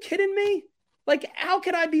 are you kidding me? Like, how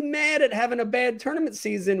could I be mad at having a bad tournament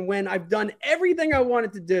season when I've done everything I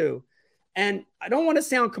wanted to do? And I don't want to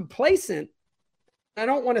sound complacent. I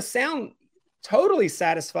don't want to sound totally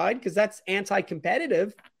satisfied because that's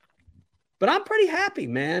anti-competitive. But I'm pretty happy,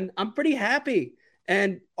 man. I'm pretty happy.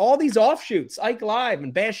 And all these offshoots, Ike Live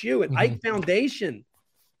and Bash U and Ike Foundation,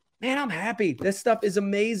 man, I'm happy. This stuff is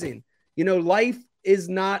amazing. Life is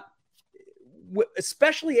not,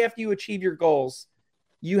 especially after you achieve your goals,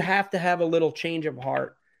 you have to have a little change of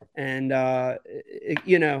heart. And,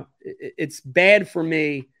 it's bad for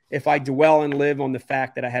me if I dwell and live on the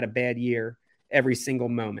fact that I had a bad year every single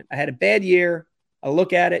moment. I had a bad year. I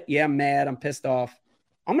look at it. Yeah, I'm mad. I'm pissed off.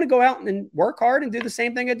 I'm going to go out and work hard and do the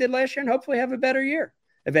same thing I did last year and hopefully have a better year.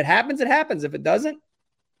 If it happens, it happens. If it doesn't,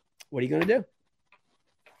 what are you going to do?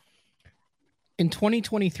 In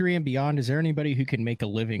 2023 and beyond, is there anybody who can make a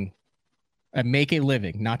living,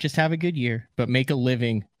 not just have a good year, but make a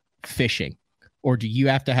living fishing? Or do you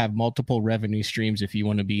have to have multiple revenue streams if you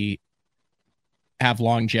want to have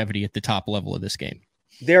longevity at the top level of this game?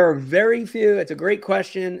 There are very few. It's a great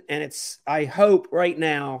question. And I hope right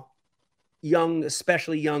now,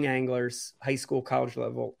 especially young anglers, high school, college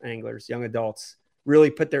level anglers, young adults, really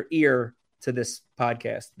put their ear to this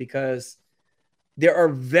podcast because there are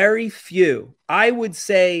very few, I would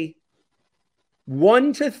say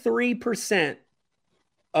 1 to 3%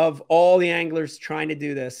 of all the anglers trying to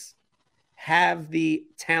do this have the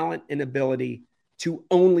talent and ability to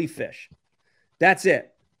only fish. That's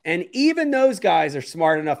it. And even those guys are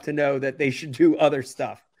smart enough to know that they should do other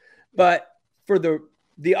stuff. But for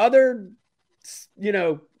the other,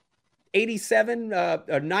 87,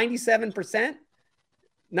 97%,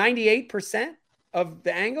 98% of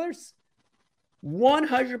the anglers,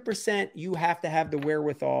 100% you have to have the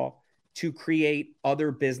wherewithal to create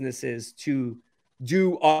other businesses, to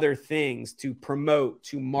do other things, to promote,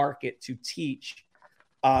 to market, to teach.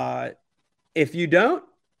 If you don't,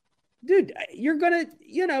 dude, you're going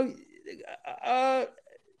to,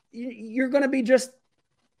 you're going to be just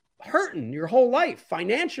hurting your whole life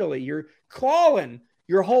financially. You're clawing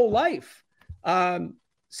your whole life.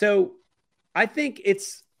 So I think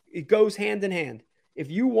it goes hand in hand.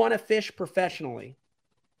 If you want to fish professionally,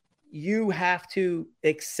 you have to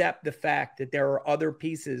accept the fact that there are other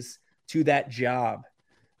pieces to that job.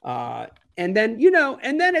 And then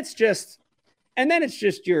it's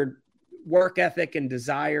just your work ethic and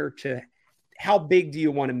desire to how big do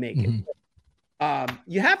you want to make it?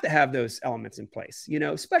 You have to have those elements in place,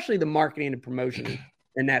 especially the marketing and promotion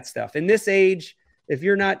and that stuff. In this age, if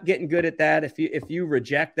you're not getting good at that, if you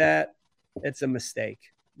reject that, it's a mistake.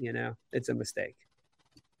 It's a mistake.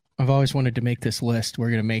 I've always wanted to make this list. We're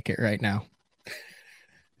going to make it right now.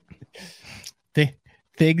 The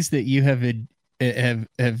things that you have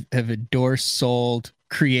endorsed, sold,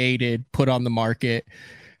 created, put on the market.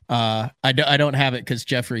 I don't have it because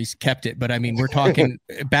Jeffrey's kept it, but I mean, we're talking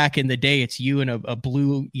back in the day, it's you in a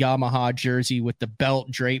blue Yamaha jersey with the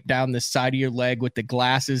belt draped down the side of your leg with the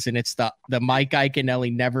glasses, and it's the Mike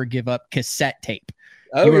Iaconelli Never Give Up cassette tape.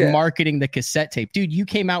 You were marketing the cassette tape. Dude, you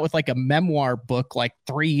came out with like a memoir book like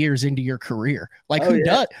 3 years into your career. Like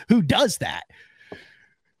who does that?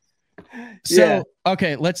 So,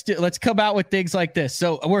 okay, let's come out with things like this.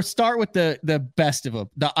 So we'll start with the best of them,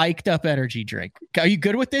 the Iked Up energy drink. Are you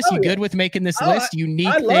good with this? Good with making this list?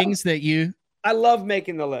 Unique things that you... I love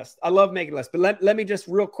making the list. But let me just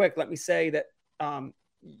real quick, let me say that,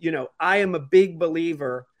 I am a big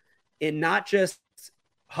believer in not just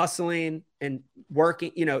hustling and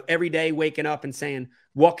working, every day, waking up and saying,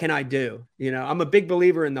 what can I do? I'm a big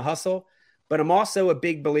believer in the hustle, but I'm also a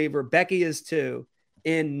big believer, Becky is too,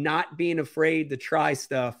 in not being afraid to try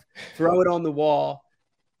stuff, throw it on the wall,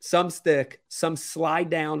 some stick, some slide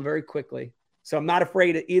down very quickly. So I'm not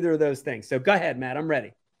afraid of either of those things. So go ahead, Matt. I'm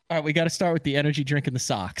ready. All right. We got to start with the energy drink and the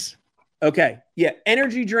socks. Okay. Yeah.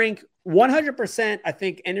 Energy drink, 100%. I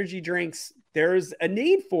think energy drinks, there's a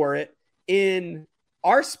need for it in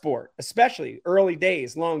our sport, especially early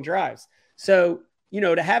days, long drives. So,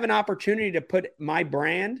 to have an opportunity to put my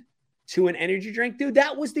brand to an energy drink, dude,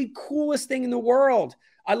 that was the coolest thing in the world.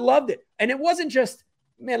 I loved it. And it wasn't just,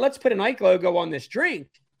 man, let's put an Ike logo on this drink.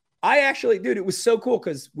 It was so cool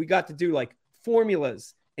because we got to do like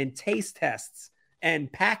formulas and taste tests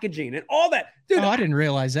and packaging and all that. Dude, I didn't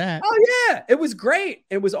realize that. Oh yeah, it was great.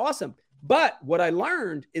 It was awesome. But what I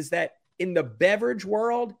learned is that in the beverage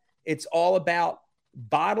world, it's all about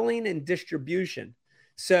bottling and distribution.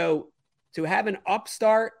 So to have an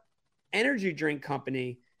upstart energy drink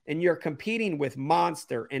company and you're competing with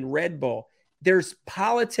Monster and Red Bull, there's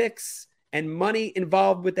politics and money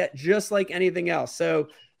involved with that, just like anything else. So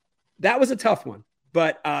that was a tough one,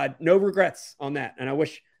 but no regrets on that. And I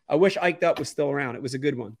wish Iked Up was still around. It was a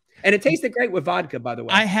good one. And it tasted great with vodka, by the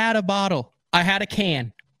way. I had a bottle. I had a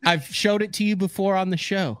can. I've showed it to you before on the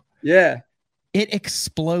show. Yeah. It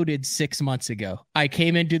exploded 6 months ago. I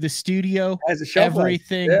came into the studio. As a shelf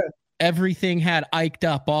everything had Iked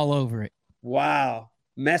Up all over it. Wow.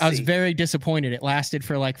 Messy. I was very disappointed. It lasted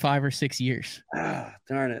for like 5 or 6 years. Ah,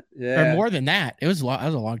 darn it. Yeah. Or more than that. That was a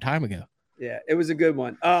long time ago. Yeah, it was a good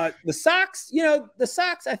one. The socks,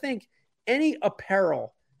 I think any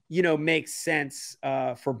apparel, makes sense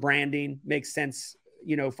for branding, makes sense,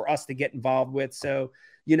 for us to get involved with. So,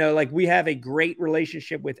 like we have a great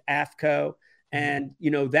relationship with AFCO. And,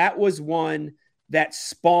 that was one that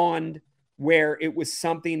spawned where it was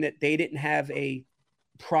something that they didn't have a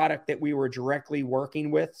product that we were directly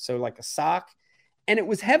working with. So like a sock, and it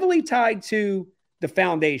was heavily tied to the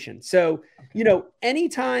foundation. So,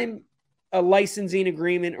 anytime a licensing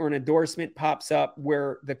agreement or an endorsement pops up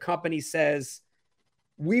where the company says,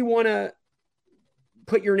 we want to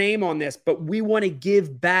put your name on this, but we want to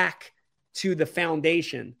give back to the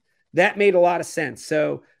foundation, that made a lot of sense.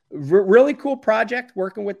 So really cool project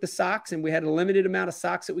working with the socks. And we had a limited amount of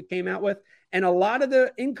socks that we came out with. And a lot of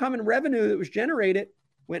the income and revenue that was generated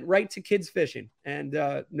went right to kids fishing, and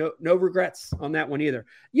no regrets on that one either.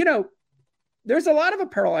 There's a lot of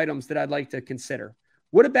apparel items that I'd like to consider.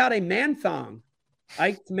 What about a man thong?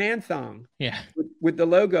 Ike's man thong. Yeah. With the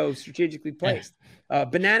logo strategically placed.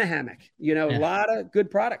 Banana hammock. A lot of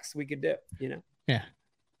good products we could do, Yeah.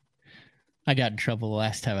 I got in trouble the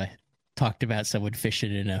last time I talked about someone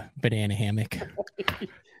fishing in a banana hammock.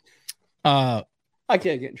 I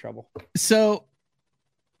can't get in trouble. So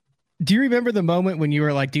do you remember the moment when you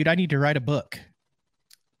were like, dude, I need to write a book?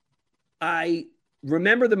 I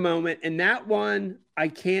remember the moment, and that one I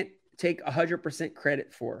can't take 100%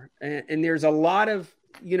 credit for. And there's a lot of,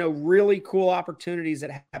 really cool opportunities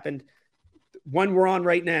that happened. One we're on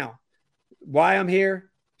right now. Why I'm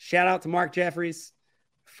here. Shout out to Mark Jeffries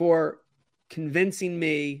for convincing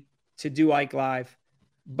me to do Ike Live.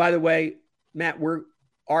 By the way, Matt,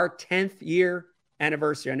 our 10th year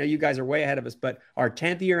anniversary. I know you guys are way ahead of us, but our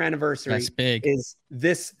 10th year anniversary is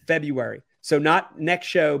this February. So not next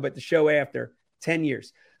show, but the show after, 10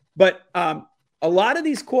 years. But a lot of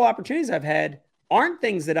these cool opportunities I've had aren't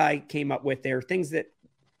things that I came up with. They're things that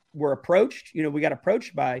were approached, we got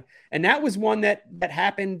approached by. And that was one that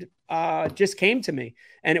happened, just came to me.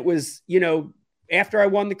 And it was, after I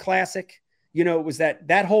won the Classic, it was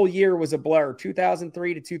that whole year was a blur.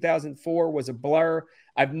 2003 to 2004 was a blur.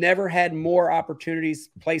 I've never had more opportunities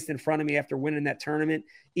placed in front of me after winning that tournament.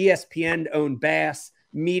 ESPN owned bass.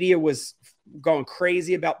 Media was going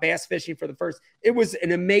crazy about bass fishing for the first. It was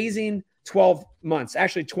an amazing 12 months,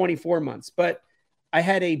 actually 24 months. But I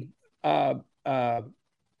had a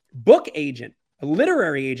book agent, a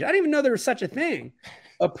literary agent. I didn't even know there was such a thing.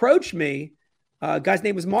 Approached me. Guy's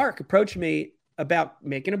name was Mark. Approached me about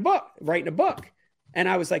making a book, writing a book. And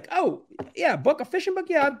I was like, oh, yeah, a fishing book.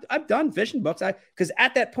 Yeah, I've done fishing books. Because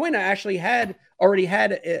at that point, I actually already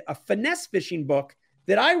had a finesse fishing book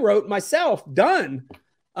that I wrote myself, done,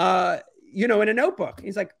 in a notebook.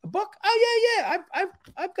 He's like, a book? Oh, yeah.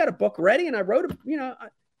 I've got a book ready. And I wrote no.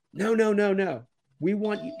 We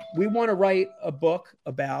want to write a book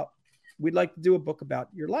we'd like to do a book about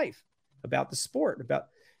your life, about the sport,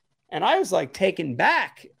 and I was like taken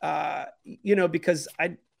back, because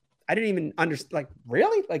I didn't even understand, like,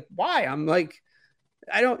 really? Like, why? I'm like,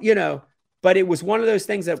 I don't, but it was one of those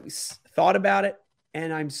things that we thought about it.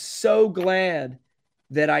 And I'm so glad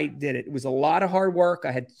that I did it. It was a lot of hard work.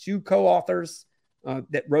 I had 2 co-authors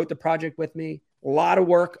that wrote the project with me, a lot of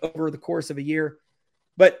work over the course of a year.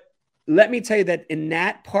 But let me tell you that in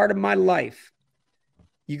that part of my life,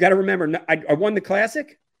 you got to remember, I won the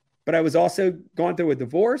Classic, but I was also going through a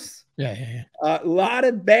divorce. Yeah. A lot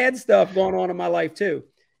of bad stuff going on in my life too.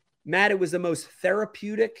 Matt, it was the most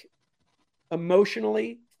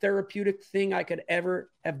emotionally therapeutic thing I could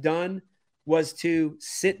ever have done, was to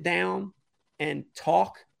sit down and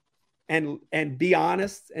talk and be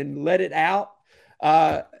honest and let it out.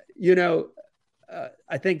 I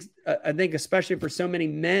think especially for so many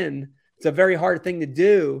men, it's a very hard thing to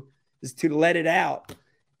do, is to let it out.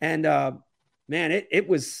 And man, it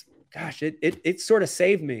was, gosh, it sort of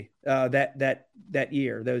saved me that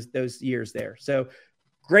year, those years there. So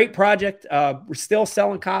great project. We're still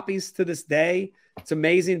selling copies to this day. It's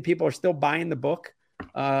amazing. People are still buying the book.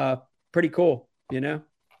 Pretty cool,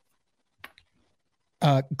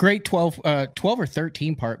 Great 12 or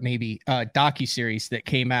 13 part, maybe, docuseries that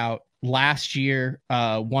came out last year,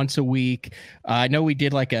 once a week. I know we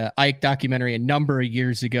did like a Ike documentary a number of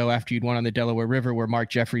years ago after you'd won on the Delaware River, where Mark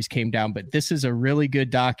Jeffries came down, but this is a really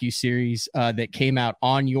good docuseries that came out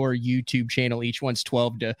on your YouTube channel. Each one's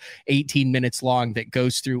 12 to 18 minutes long, that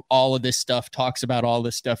goes through all of this stuff, talks about all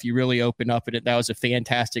this stuff. You really open up in it. That was a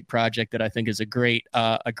fantastic project that I think is a great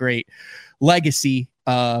legacy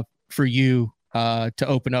for you to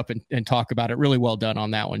open up and talk about it. Really well done on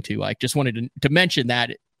that one too. I just wanted to mention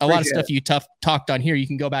that. A lot of stuff you talked on here, you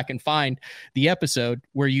can go back and find the episode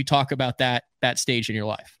where you talk about that stage in your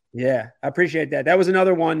life. Yeah, I appreciate that. That was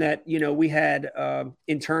another one that, we had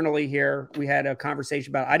internally here. We had a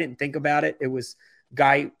conversation about. I didn't think about it. It was a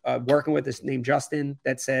guy working with us named Justin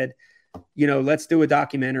that said, let's do a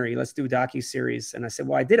documentary. Let's do a docuseries. And I said,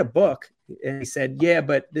 well, I did a book. And he said, yeah,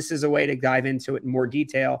 but this is a way to dive into it in more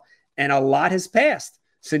detail. And a lot has passed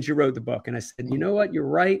since you wrote the book. And I said, you know what? You're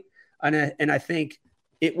right. And I think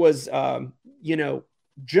it was,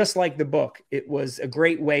 just like the book, it was a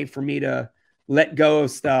great way for me to let go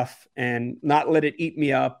of stuff and not let it eat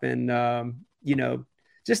me up. And,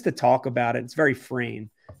 just to talk about it. It's very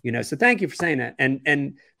freeing, so thank you for saying that.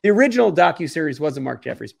 And the original docuseries was a Mark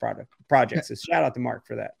Jeffries project. So shout out to Mark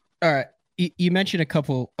for that. All right. You mentioned a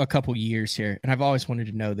couple years here, and I've always wanted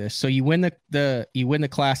to know this. So you win the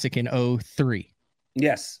Classic in 2003.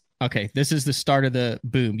 Yes. Okay, this is the start of the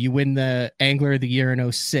boom. You win the Angler of the Year in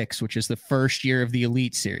 2006, which is the first year of the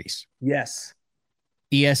Elite Series. Yes.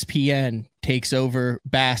 ESPN takes over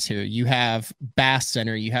Bass here. You have Bass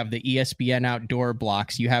Center. You have the ESPN outdoor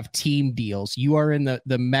blocks. You have team deals. You are in the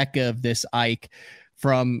mecca of this, Ike,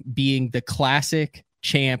 from being the Classic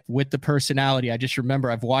champ with the personality. I just remember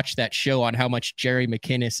I've watched that show on how much Jerry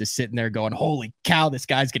McInnes is sitting there going, holy cow, this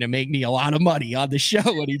guy's going to make me a lot of money on the show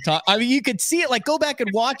when he talk. I mean, you could see it, like, go back and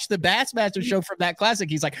watch the Bassmaster show from that classic.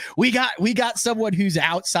 He's like, we got someone who's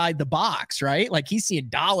outside the box, right? Like, he's seeing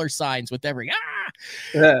dollar signs with every,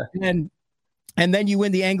 Yeah. And then you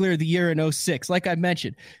win the Angler of the Year in 2006. Like I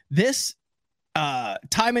mentioned, this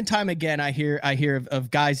time and time again, I hear of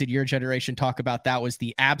guys at your generation talk about that was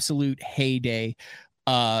the absolute heyday.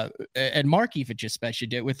 And Mark even just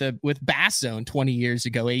mentioned it with Bass Zone 20 years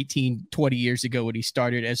ago, 20 years ago when he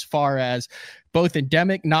started, as far as both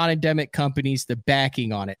endemic, non-endemic companies, the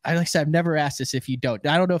backing on it. Like I said, I've never asked this if you don't.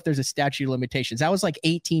 I don't know if there's a statute of limitations. That was like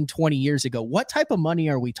 20 years ago. What type of money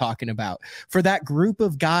are we talking about for that group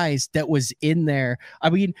of guys that was in there? I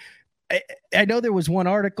mean, I know there was one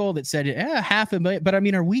article that said $500,000, but I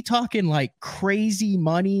mean, are we talking like crazy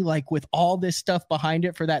money, like with all this stuff behind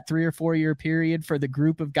it for that 3 or 4 year period for the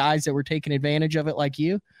group of guys that were taking advantage of it like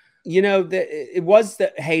you? You know, it was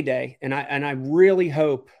the heyday. And I really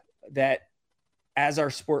hope that as our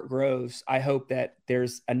sport grows, I hope that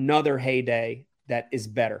there's another heyday that is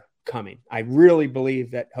better coming. I really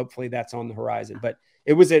believe that hopefully that's on the horizon, but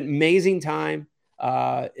it was an amazing time.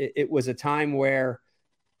 It was a time where,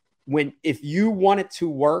 if you wanted to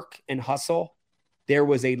work and hustle, there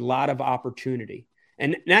was a lot of opportunity.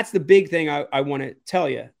 And that's the big thing I want to tell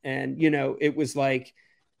you. And, you know, it was like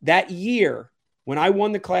that year when I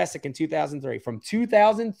won the Classic in 2003, from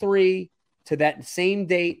 2003 to that same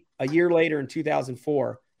date, a year later in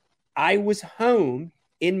 2004, I was home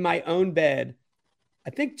in my own bed,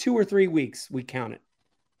 I think 2 or 3 weeks, we counted.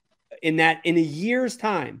 In a year's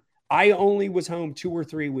time, I only was home 2 or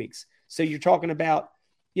 3 weeks. So you're talking about,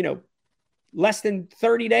 you know, less than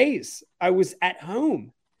 30 days I was at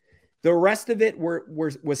home. The rest of it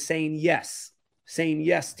was saying yes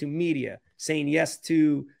to media, saying yes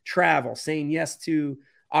to travel, saying yes to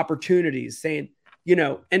opportunities, saying, you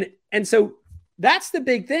know, and so that's the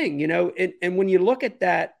big thing, you know, and when you look at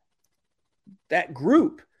that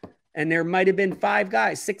group, and there might've been 5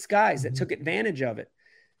 guys, 6 guys that took advantage of it.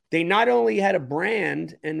 They not only had a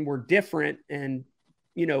brand and were different, and,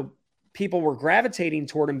 you know, people were gravitating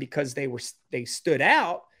toward them because they stood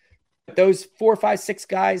out. Those 4, 5, 6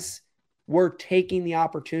 guys were taking the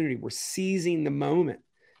opportunity, were seizing the moment.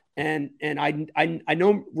 And I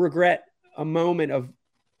don't regret a moment of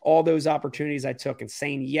all those opportunities I took and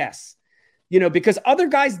saying yes, you know, because other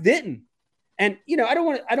guys didn't. And, you know, I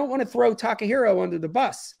don't want to throw Takahiro under the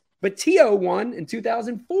bus, but Tio won in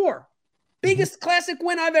 2004. Biggest classic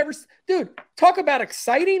win I've ever, dude, talk about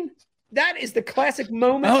exciting. That is the classic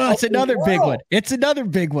moment. Oh, it's another big one. It's another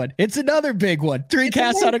big one. 3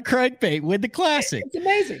 casts on a crankbait with the Classic. It's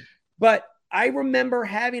amazing. But I remember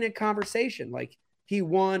having a conversation like, he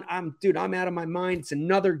won. I'm out of my mind. It's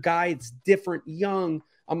another guy. It's different, young.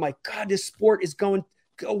 I'm like, God, this sport is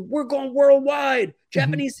we're going worldwide.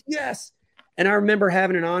 Japanese, yes. And I remember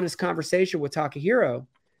having an honest conversation with Takahiro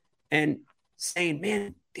and saying,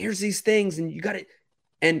 man, there's these things and you got it.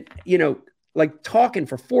 And, you know, like talking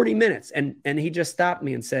for 40 minutes. And he just stopped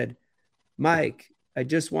me and said, Mike, I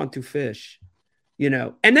just want to fish, you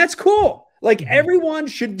know, and that's cool. Like everyone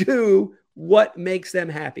should do what makes them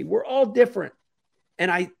happy. We're all different.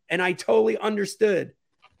 And I totally understood,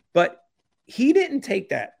 but he didn't take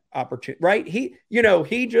that opportunity, right? He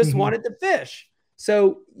just wanted to fish.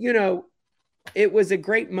 So, you know, it was a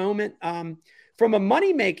great moment. From a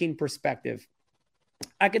money-making perspective,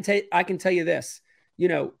 I can tell you this, you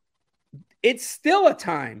know, it's still a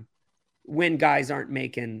time when guys aren't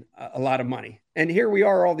making a lot of money. And here we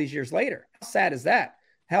are all these years later. How sad is that?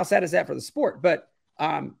 How sad is that for the sport? But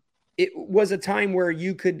it was a time where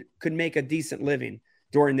you could make a decent living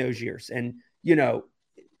during those years. And, you know,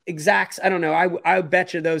 exacts, I don't know. I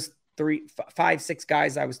bet you those 3, 5, 6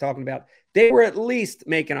 guys I was talking about, they were at least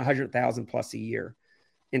making 100,000 plus a year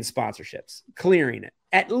in sponsorships, clearing it,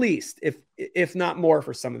 at least, if not more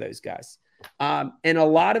for some of those guys. And a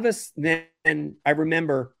lot of us then, I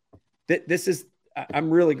remember that I'm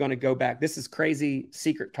really going to go back. This is crazy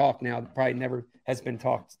secret talk now that probably never has been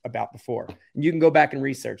talked about before. And you can go back and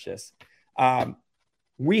research this.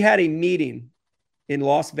 We had a meeting in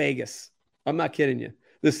Las Vegas. I'm not kidding you.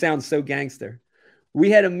 This sounds so gangster. We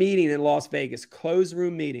had a meeting in Las Vegas, closed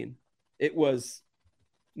room meeting. It was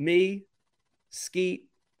me, Skeet,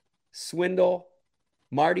 Swindle,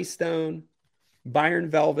 Marty Stone, Byron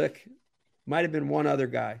Velvick, might have been one other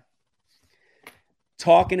guy,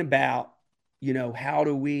 talking about, you know, how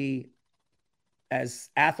do we, as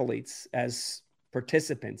athletes, as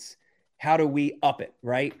participants, how do we up it,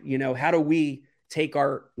 right? You know, how do we take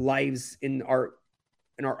our lives in our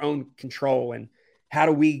own control, and how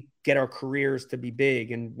do we get our careers to be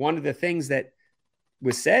big? And one of the things that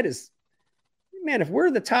was said is, man, if we're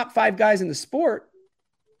the top 5 guys in the sport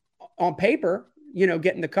on paper,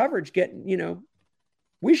 getting the coverage,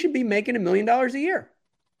 we should be making $1 million a year.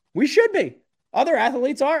 We should be. Other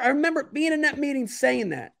athletes are. I remember being in that meeting saying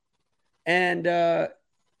that. And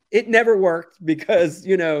it never worked because,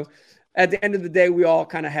 at the end of the day, we all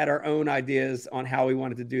kind of had our own ideas on how we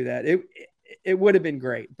wanted to do that. It would have been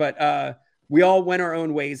great, but we all went our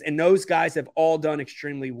own ways. And those guys have all done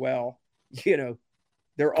extremely well.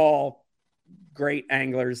 They're all great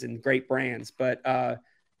anglers and great brands. But, I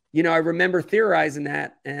remember theorizing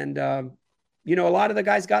that. And, a lot of the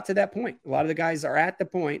guys got to that point. A lot of the guys are at the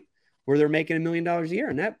point where they're making $1 million a year.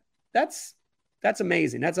 And that's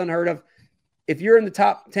amazing. That's unheard of. If you're in the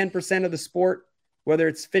top 10% of the sport, whether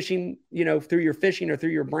it's fishing, through your fishing or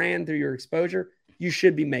through your brand, through your exposure, you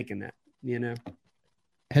should be making that,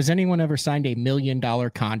 Has anyone ever signed $1 million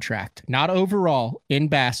contract? Not overall in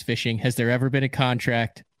bass fishing. Has there ever been a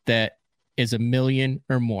contract that is $1 million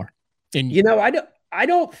or more? I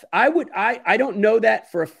don't know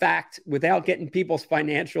that for a fact without getting people's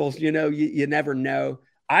financials. You never know.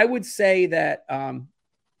 I would say that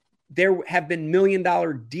there have been $1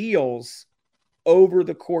 million deals over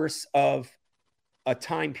the course of a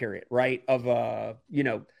time period, right? Of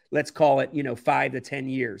let's call it 5 to 10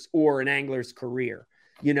 years or an angler's career.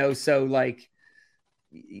 So like,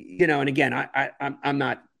 and again, I'm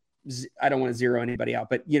not. I don't want to zero anybody out,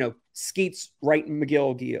 but Skeet's Wright and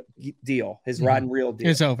McGill deal, his rod and reel deal,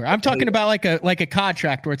 is over. I'm talking about like a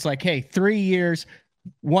contract where it's like, hey, 3 years,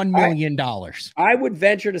 $1 million. I would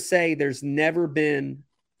venture to say there's never been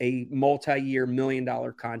a multi-year $1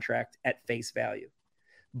 million contract at face value,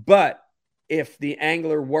 but if the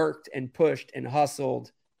angler worked and pushed and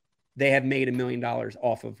hustled, they have made $1 million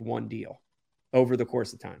off of one deal over the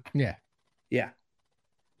course of time. Yeah.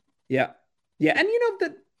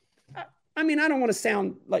 And I don't want to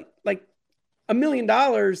sound like $1 million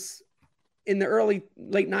in the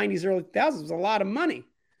late 90s, early 2000s was a lot of money.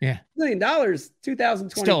 Yeah. $1 million, 2020.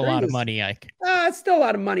 Still a lot of money, Ike. It's still a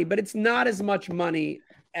lot of money, but it's not as much money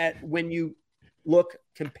when you look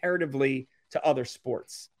comparatively to other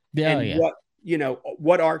sports.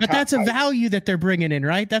 What are, but that's a value that they're bringing in,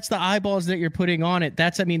 right? That's the eyeballs that you're putting on it.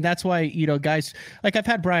 That's why, guys, like I've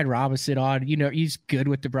had Brian Robinson on, he's good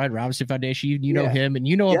with the Brian Robinson Foundation. You know him and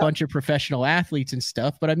a bunch of professional athletes and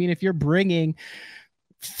stuff. But I mean, if you're bringing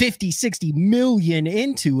 50, 60 million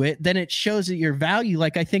into it, then it shows that your value.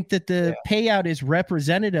 Like, I think that the payout is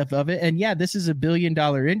representative of it. And this is $1 billion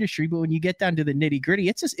industry, but when you get down to the nitty gritty,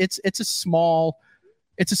 it's a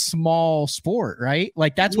small sport, right?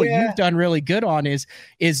 Like that's what you've done really good on is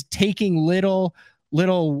taking little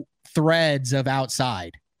threads of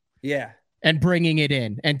outside. Yeah. And bringing it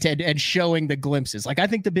in and showing the glimpses. Like I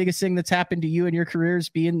think the biggest thing that's happened to you in your career is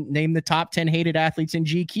being named the top 10 hated athletes in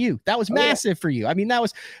GQ. That was massive for you. I mean,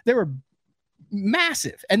 they were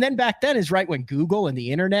massive. And then back then is right when Google and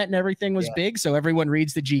the internet and everything was big. So everyone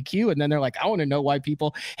reads the GQ and then they're like, I want to know why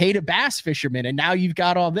people hate a bass fisherman. And now you've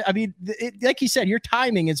got all the, I mean, like you said, your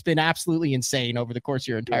timing has been absolutely insane over the course of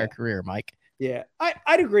your entire career, Mike. Yeah.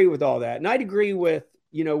 I'd agree with all that. And I'd agree with,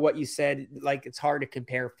 what you said, like it's hard to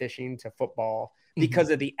compare fishing to football because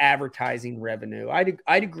of the advertising revenue.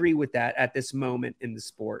 I'd agree with that at this moment in the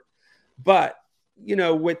sport. But,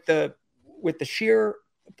 with the sheer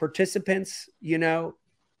participants,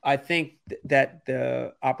 I think that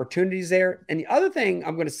the opportunities there. And the other thing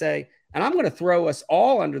I'm going to say, and I'm going to throw us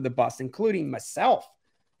all under the bus, including myself,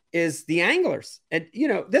 is the anglers. And,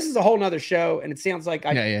 this is a whole nother show. And it sounds like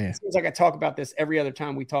it seems like I talk about this every other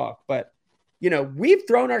time we talk, but we've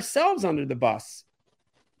thrown ourselves under the bus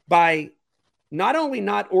by not only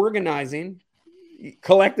not organizing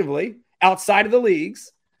collectively outside of the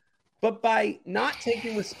leagues, but by not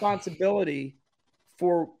taking responsibility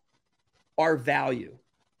for our value.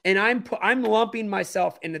 And I'm lumping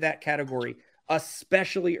myself into that category,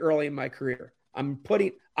 especially early in my career. I'm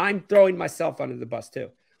throwing myself under the bus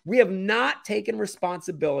too. We have not taken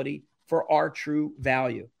responsibility for our true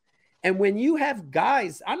value. And when you have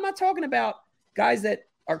guys, I'm not talking about guys that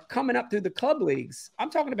are coming up through the club leagues. I'm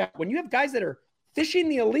talking about when you have guys that are fishing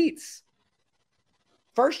the elites,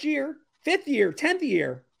 first year, 5th year, 10th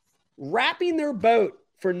year, wrapping their boat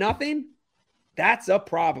for nothing. That's a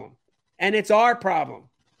problem. And it's our problem.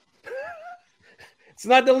 It's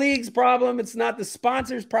not the league's problem. It's not the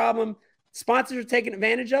sponsor's problem. Sponsors are taking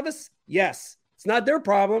advantage of us. Yes. It's not their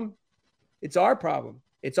problem. It's our problem.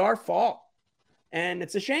 It's our fault. And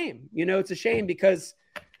it's a shame. It's a shame because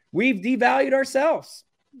we've devalued ourselves.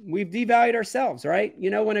 Right?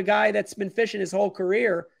 When a guy that's been fishing his whole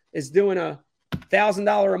career is doing a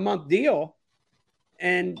 $1,000 a month deal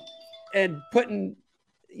and putting,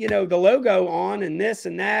 the logo on and this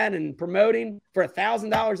and that and promoting for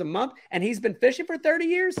 $1,000 a month. And he's been fishing for 30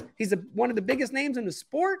 years. He's one of the biggest names in the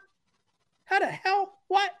sport. How the hell?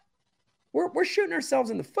 What? We're shooting ourselves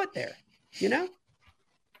in the foot there, No,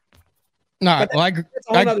 well, that's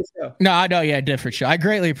a whole other show. No, I know. Yeah, different show. I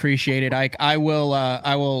greatly appreciate it. I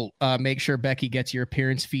will make sure Becky gets your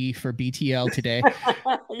appearance fee for BTL today.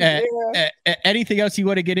 Anything else you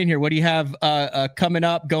want to get in here? What do you have coming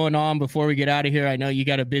up, going on before we get out of here? I know you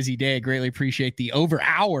got a busy day. I greatly appreciate the over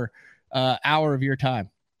hour of your time.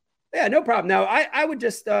 Yeah, no problem. Now, I would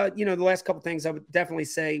just, the last couple things I would definitely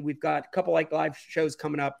say we've got a couple live shows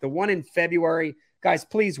coming up. The one in February. Guys,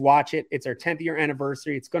 please watch it. It's our 10th year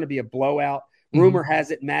anniversary. It's going to be a blowout. Rumor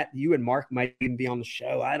has it, Matt, you and Mark might even be on the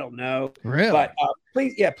show. I don't know. Really? But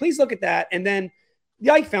please look at that. And then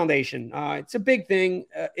the Ike Foundation. It's a big thing.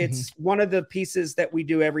 It's one of the pieces that we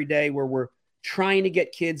do every day where we're trying to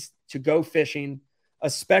get kids to go fishing,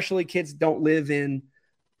 especially kids that don't live in,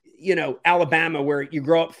 Alabama where you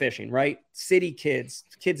grow up fishing, right? City kids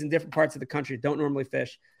in different parts of the country that don't normally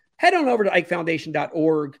fish. Head on over to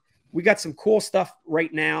IkeFoundation.org. We got some cool stuff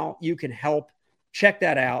right now. You can help. Check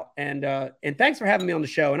that out. And thanks for having me on the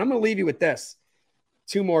show. And I'm going to leave you with this.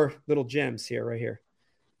 2 more little gems here, right here.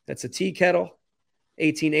 That's a tea kettle,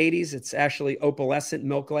 1880s. It's actually opalescent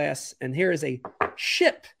milk glass. And here is a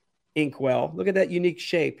ship inkwell. Look at that unique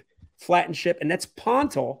shape, flattened ship. And that's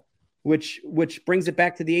Pontal, which brings it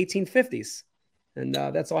back to the 1850s. And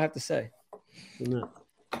that's all I have to say.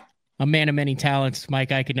 A man of many talents, Mike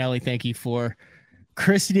Iaconelli. Thank you for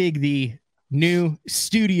christening the new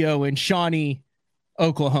studio in Shawnee,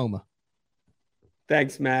 Oklahoma.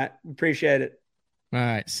 Thanks, Matt. Appreciate it. All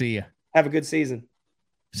right. See ya. Have a good season.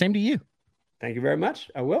 Same to you. Thank you very much.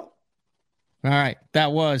 I will. All right.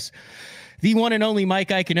 That was the one and only Mike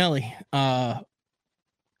Iaconelli.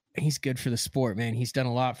 He's good for the sport, man. He's done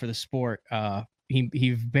a lot for the sport.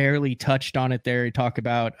 He barely touched on it there. He talked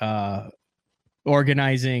about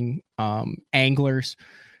organizing anglers,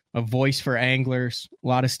 a voice for anglers, a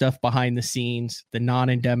lot of stuff behind the scenes, the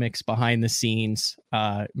non-endemics behind the scenes.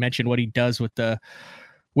 Mentioned what he does with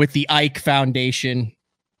the Ike Foundation.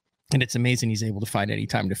 And it's amazing he's able to find any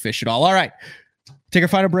time to fish at all. All right. Take our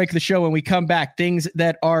final break of the show. When we come back, things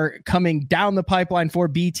that are coming down the pipeline for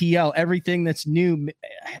BTL, everything that's new,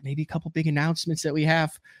 maybe a couple big announcements that we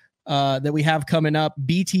have coming up.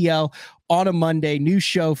 BTL on a Monday, new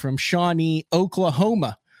show from Shawnee,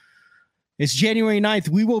 Oklahoma. It's January 9th.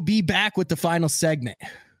 We will be back with the final segment.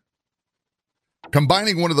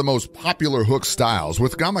 Combining one of the most popular hook styles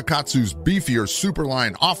with Gamakatsu's beefier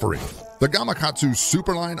Superline offering, the Gamakatsu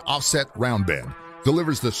Superline Offset Round Bend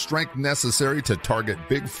delivers the strength necessary to target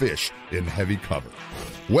big fish in heavy cover.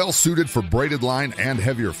 Well suited for braided line and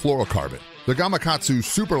heavier fluorocarbon, the Gamakatsu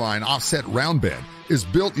Superline Offset Round Bend is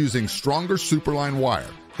built using stronger Superline wire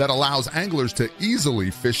that allows anglers to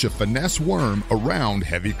easily fish a finesse worm around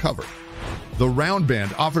heavy cover. The round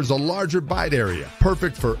bend offers a larger bite area,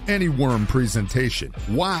 perfect for any worm presentation,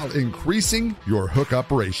 while increasing your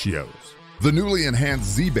hookup ratios. The newly enhanced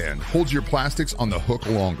Z-Bend holds your plastics on the hook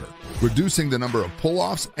longer, reducing the number of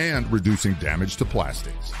pull-offs and reducing damage to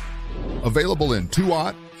plastics. Available in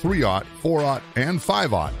 2/0, 3/0, 4/0, and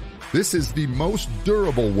 5/0, this is the most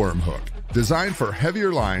durable worm hook, designed for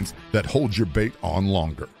heavier lines that hold your bait on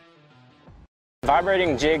longer.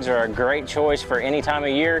 Vibrating jigs are a great choice for any time of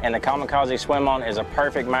year, and the Kamikaze Swim-On is a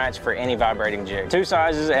perfect match for any vibrating jig. 2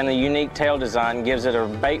 sizes and the unique tail design gives it a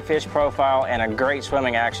bait fish profile and a great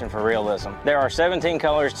swimming action for realism. There are 17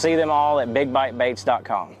 colors. See them all at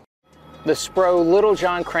bigbitebaits.com. The Spro Little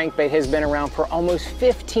John crankbait has been around for almost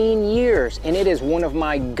 15 years, and it is one of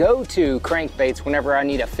my go-to crankbaits whenever I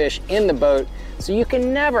need a fish in the boat, so you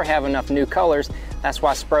can never have enough new colors. That's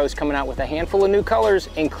why Spro's coming out with a handful of new colors,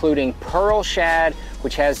 including Pearl Shad,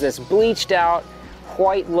 which has this bleached out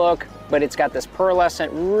white look, but it's got this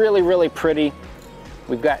pearlescent, really, really pretty.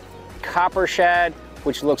 We've got Copper Shad,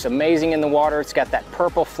 which looks amazing in the water. It's got that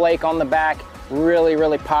purple flake on the back, really,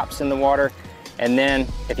 really pops in the water. And then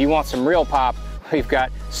if you want some real pop, we've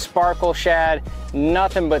got Sparkle Shad,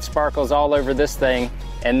 nothing but sparkles all over this thing.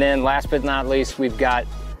 And then last but not least, we've got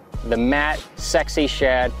the matte Sexy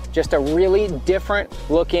Shad, just a really different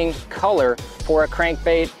looking color for a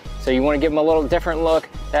crankbait. So you want to give them a little different look,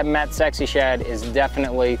 that matte Sexy Shad is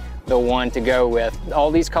definitely the one to go with.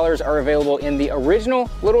 All these colors are available in the original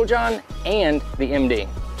Little John and the MD.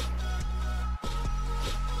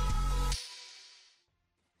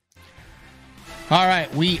 All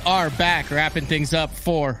right, we are back wrapping things up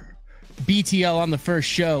for BTL on the first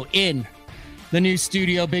show in the new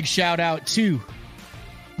studio. Big shout out to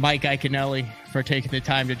Mike Iaconelli for taking the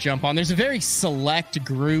time to jump on. There's a very select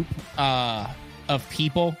group of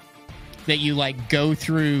people that you like go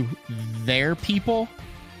through their people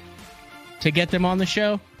to get them on the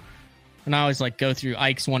show. And I always like go through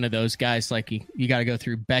Ike's one of those guys. Like you got to go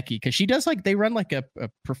through Becky because she does like they run like a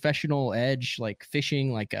professional edge, like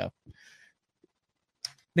fishing,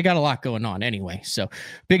 they got a lot going on anyway. So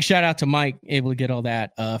big shout out to Mike, able to get all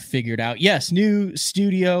that figured out. Yes, new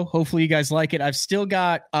studio. Hopefully you guys like it. I've still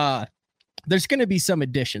got there's going to be some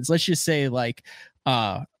additions. Let's just say like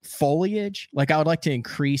foliage. Like I would like to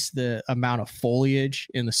increase the amount of foliage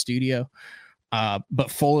in the studio.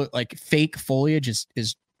 But fake foliage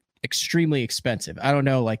is extremely expensive. I don't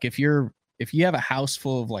know, like if you have a house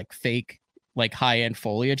full of like fake, like high-end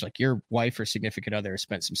foliage, like your wife or significant other has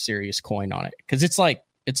spent some serious coin on it because it's like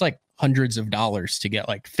hundreds of dollars to get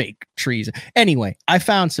like fake trees. Anyway, I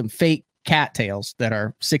found some fake cattails that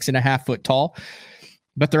are 6.5 foot tall,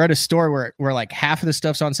 but they're at a store where like half of the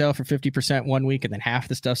stuff's on sale for 50% one week and then half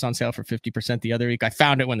the stuff's on sale for 50% the other week. I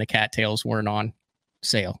found it when the cattails weren't on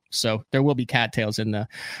sale, so there will be cattails in the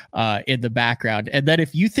background. And then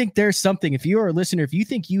if you think there's something, if you're a listener, if you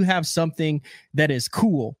think you have something that is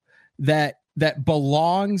cool that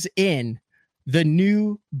belongs in the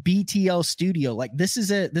new BTL studio, like this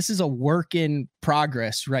is a work in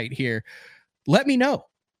progress right here, let me know,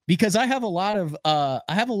 because I have a lot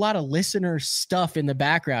of listener stuff in the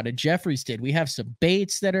background. And Jeffries did. We have some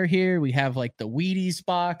baits that are here. We have like the Wheaties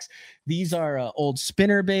box. These are old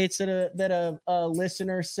spinner baits that a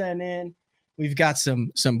listener sent in. We've got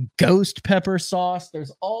some ghost pepper sauce.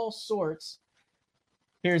 There's all sorts.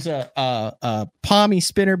 Here's a palmy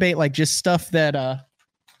spinner bait, like just stuff that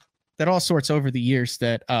all sorts over the years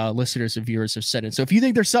that listeners and viewers have sent in. So if you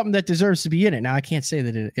think there's something that deserves to be in it, now I can't say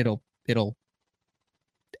that it'll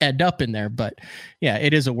end up in there, but yeah,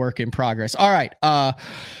 it is a work in progress. All right.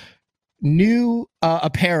 New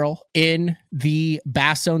apparel in the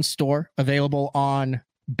Basszone store, available on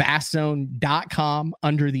basszone.com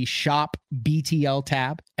under the shop BTL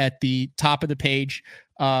tab at the top of the page.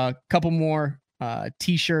 A couple more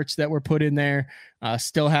t-shirts that were put in there.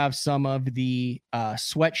 Still have some of the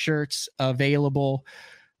sweatshirts available,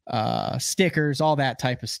 stickers, all that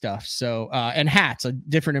type of stuff. So and hats,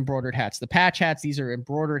 different embroidered hats. The patch hats, these are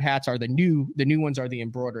embroidered hats, are the new ones are the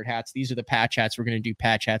embroidered hats. These are the patch hats. We're going to do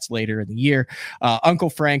patch hats later in the year. Uncle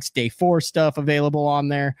Frank's Day 4 stuff available on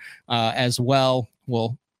there as well.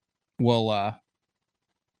 We'll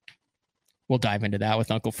dive into that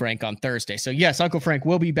with Uncle Frank on Thursday. So yes, Uncle Frank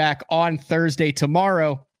will be back on Thursday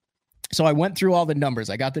tomorrow. So I went through all the numbers.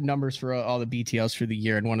 I got the numbers for all the BTLs for the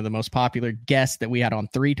year. And one of the most popular guests that we had on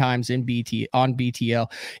 3 times on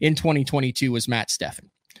BTL in 2022 was Matt Steffen.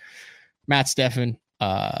 Matt Steffen,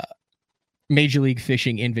 Major League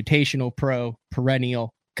Fishing Invitational Pro,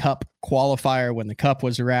 perennial Cup qualifier when the Cup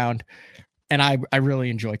was around. And I really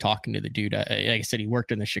enjoy talking to the dude. Like I said, he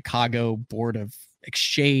worked in the Chicago Board of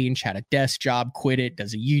Exchange, had a desk job, quit it,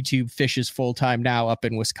 does a YouTube, fishes full-time now up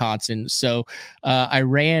in Wisconsin. So I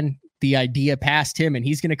ran the idea past him, and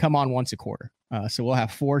he's going to come on once a quarter. So we'll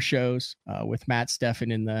have 4 shows with Matt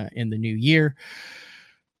Steffen in the new year.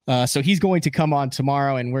 So he's going to come on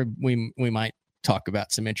tomorrow, and we might talk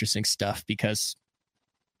about some interesting stuff because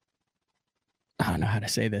I don't know how to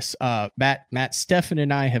say this. Matt Steffen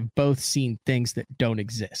and I have both seen things that don't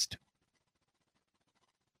exist.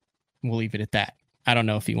 We'll leave it at that. I don't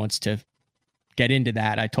know if he wants to get into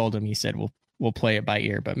that. I told him, he said, we'll play it by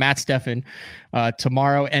ear, but Matt Steffen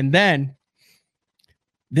tomorrow. And then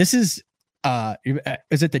this is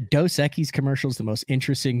it the Dos Equis commercials, the most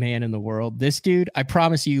interesting man in the world? This dude, I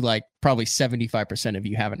promise you, like probably 75% of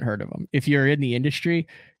you haven't heard of him. If you're in the industry,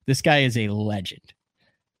 this guy is a legend.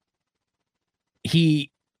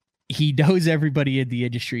 He knows everybody in the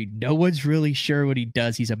industry. No one's really sure what he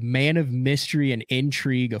does. He's a man of mystery and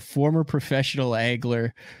intrigue, a former professional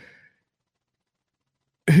angler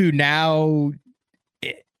who now,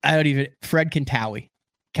 Fred Kintawi,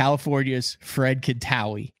 California's Fred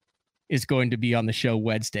Kintawi, is going to be on the show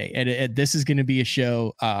Wednesday. And this is going to be a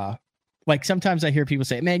show, like sometimes I hear people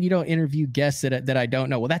say, man, you don't interview guests that I don't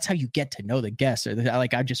know. Well, that's how you get to know the guests. Or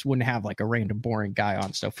like, I just wouldn't have like a random boring guy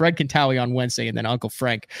on. So Fred Kintawi on Wednesday, and then Uncle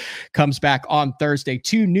Frank comes back on Thursday.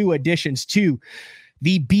 2 new additions to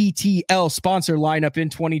the BTL sponsor lineup in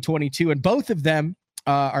 2022. And both of them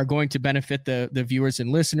are going to benefit the viewers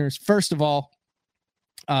and listeners. First of all,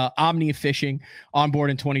 Omnia Fishing on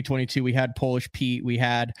board in 2022. We had Polish Pete. We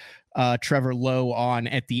had Trevor Lowe on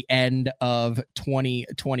at the end of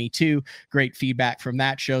 2022. Great feedback from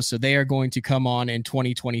that show. So they are going to come on in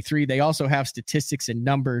 2023. They also have statistics and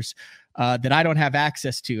numbers that I don't have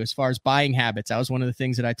access to as far as buying habits. That was one of the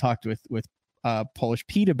things that I talked with Polish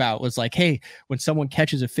Pete about, was like, hey, when someone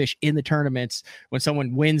catches a fish in the tournaments, when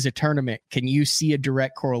someone wins a tournament, can you see a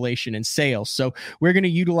direct correlation in sales? So we're going to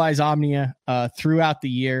utilize Omnia throughout the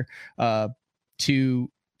year to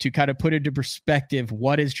kind of put into perspective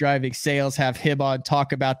what is driving sales, have him on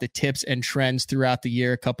talk about the tips and trends throughout the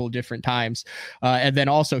year a couple of different times. And then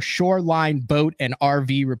also Shoreline Boat and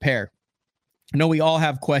RV Repair. I know we all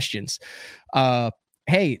have questions.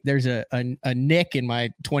 Hey, there's a nick in my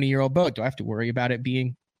 20-year-old boat. Do I have to worry about it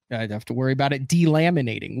I'd have to worry about it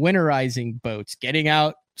delaminating, winterizing boats, getting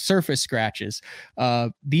out surface scratches.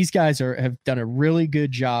 These guys have done a really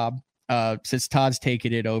good job since Todd's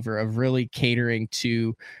taken it over, of really catering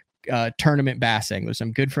to tournament bass anglers.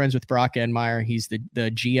 I'm good friends with Brock Enmeyer. He's the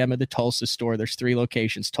GM of the Tulsa store. There's 3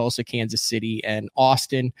 locations: Tulsa, Kansas City, and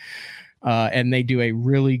Austin. And they do a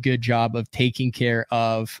really good job of taking care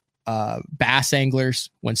of bass anglers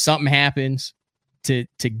when something happens, to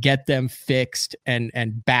get them fixed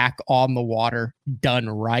and back on the water done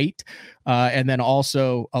right. And then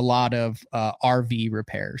also a lot of RV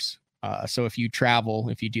repairs. So if you travel,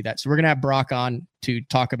 if you do that, so we're going to have Brock on to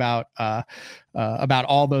talk about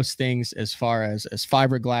all those things as far as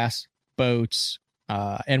fiberglass boats.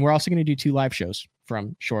 And we're also going to do 2 live shows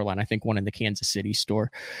from Shoreline. I think one in the Kansas City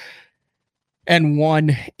store and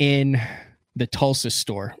one in the Tulsa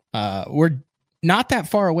store. We're not that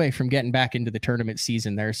far away from getting back into the tournament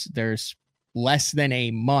season. There's less than a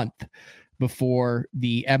month before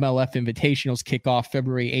the MLF Invitationals kick off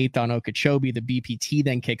February 8th on Okeechobee. The BPT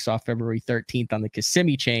then kicks off February 13th on the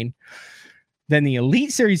Kissimmee chain. Then the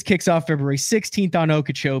Elite Series kicks off February 16th on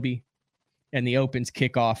Okeechobee, and the Opens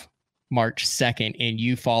kick off March 2nd in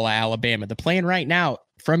Eufaula, Alabama. The plan right now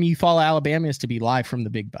from Eufaula, Alabama is to be live from the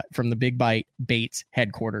Big Bite Baits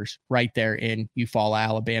headquarters right there in Eufaula,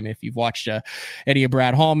 Alabama. If you've watched any of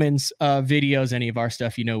Brad Hallman's videos, any of our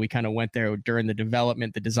stuff, we kind of went there during the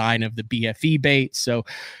development, the design of the BFE bait. So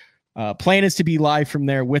plan is to be live from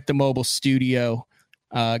there with the mobile studio.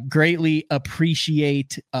 Greatly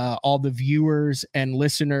appreciate all the viewers and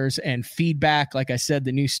listeners and feedback. Like I said,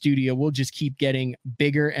 the new studio will just keep getting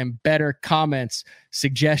bigger and better. Comments,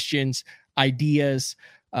 suggestions, ideas.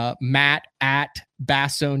 Matt at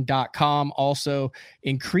basszone.com. Also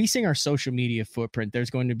increasing our social media footprint. There's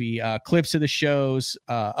going to be clips of the shows,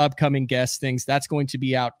 upcoming guest things. That's going to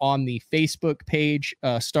be out on the Facebook page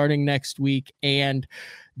starting next week, and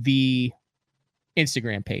the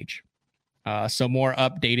Instagram page. So more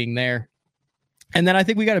updating there. And then I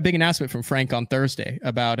think we got a big announcement from Frank on Thursday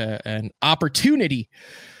about an opportunity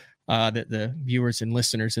that the viewers and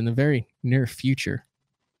listeners in the very near future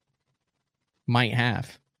might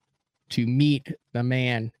have to meet the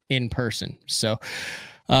man in person. So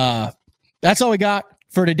that's all we got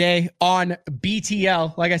for today on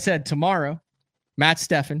BTL. Like I said, tomorrow, Matt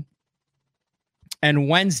Steffen, and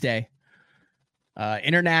Wednesday,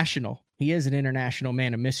 international. He is an international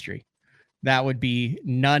man of mystery. That would be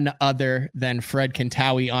none other than Fred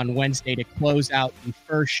Kantawi on Wednesday to close out the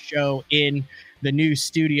first show in the new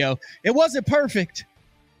studio. It wasn't perfect,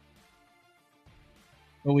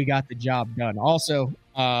 but we got the job done. Also,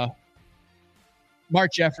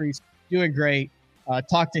 Mark Jeffries, doing great.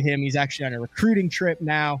 Talked to him. He's actually on a recruiting trip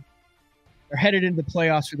now. They're headed into the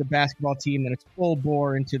playoffs for the basketball team. Then it's full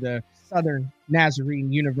bore into the Southern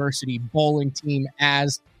Nazarene University bowling team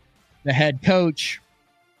as the head coach.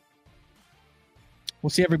 We'll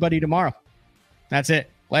see everybody tomorrow. That's it.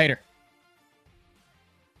 Later.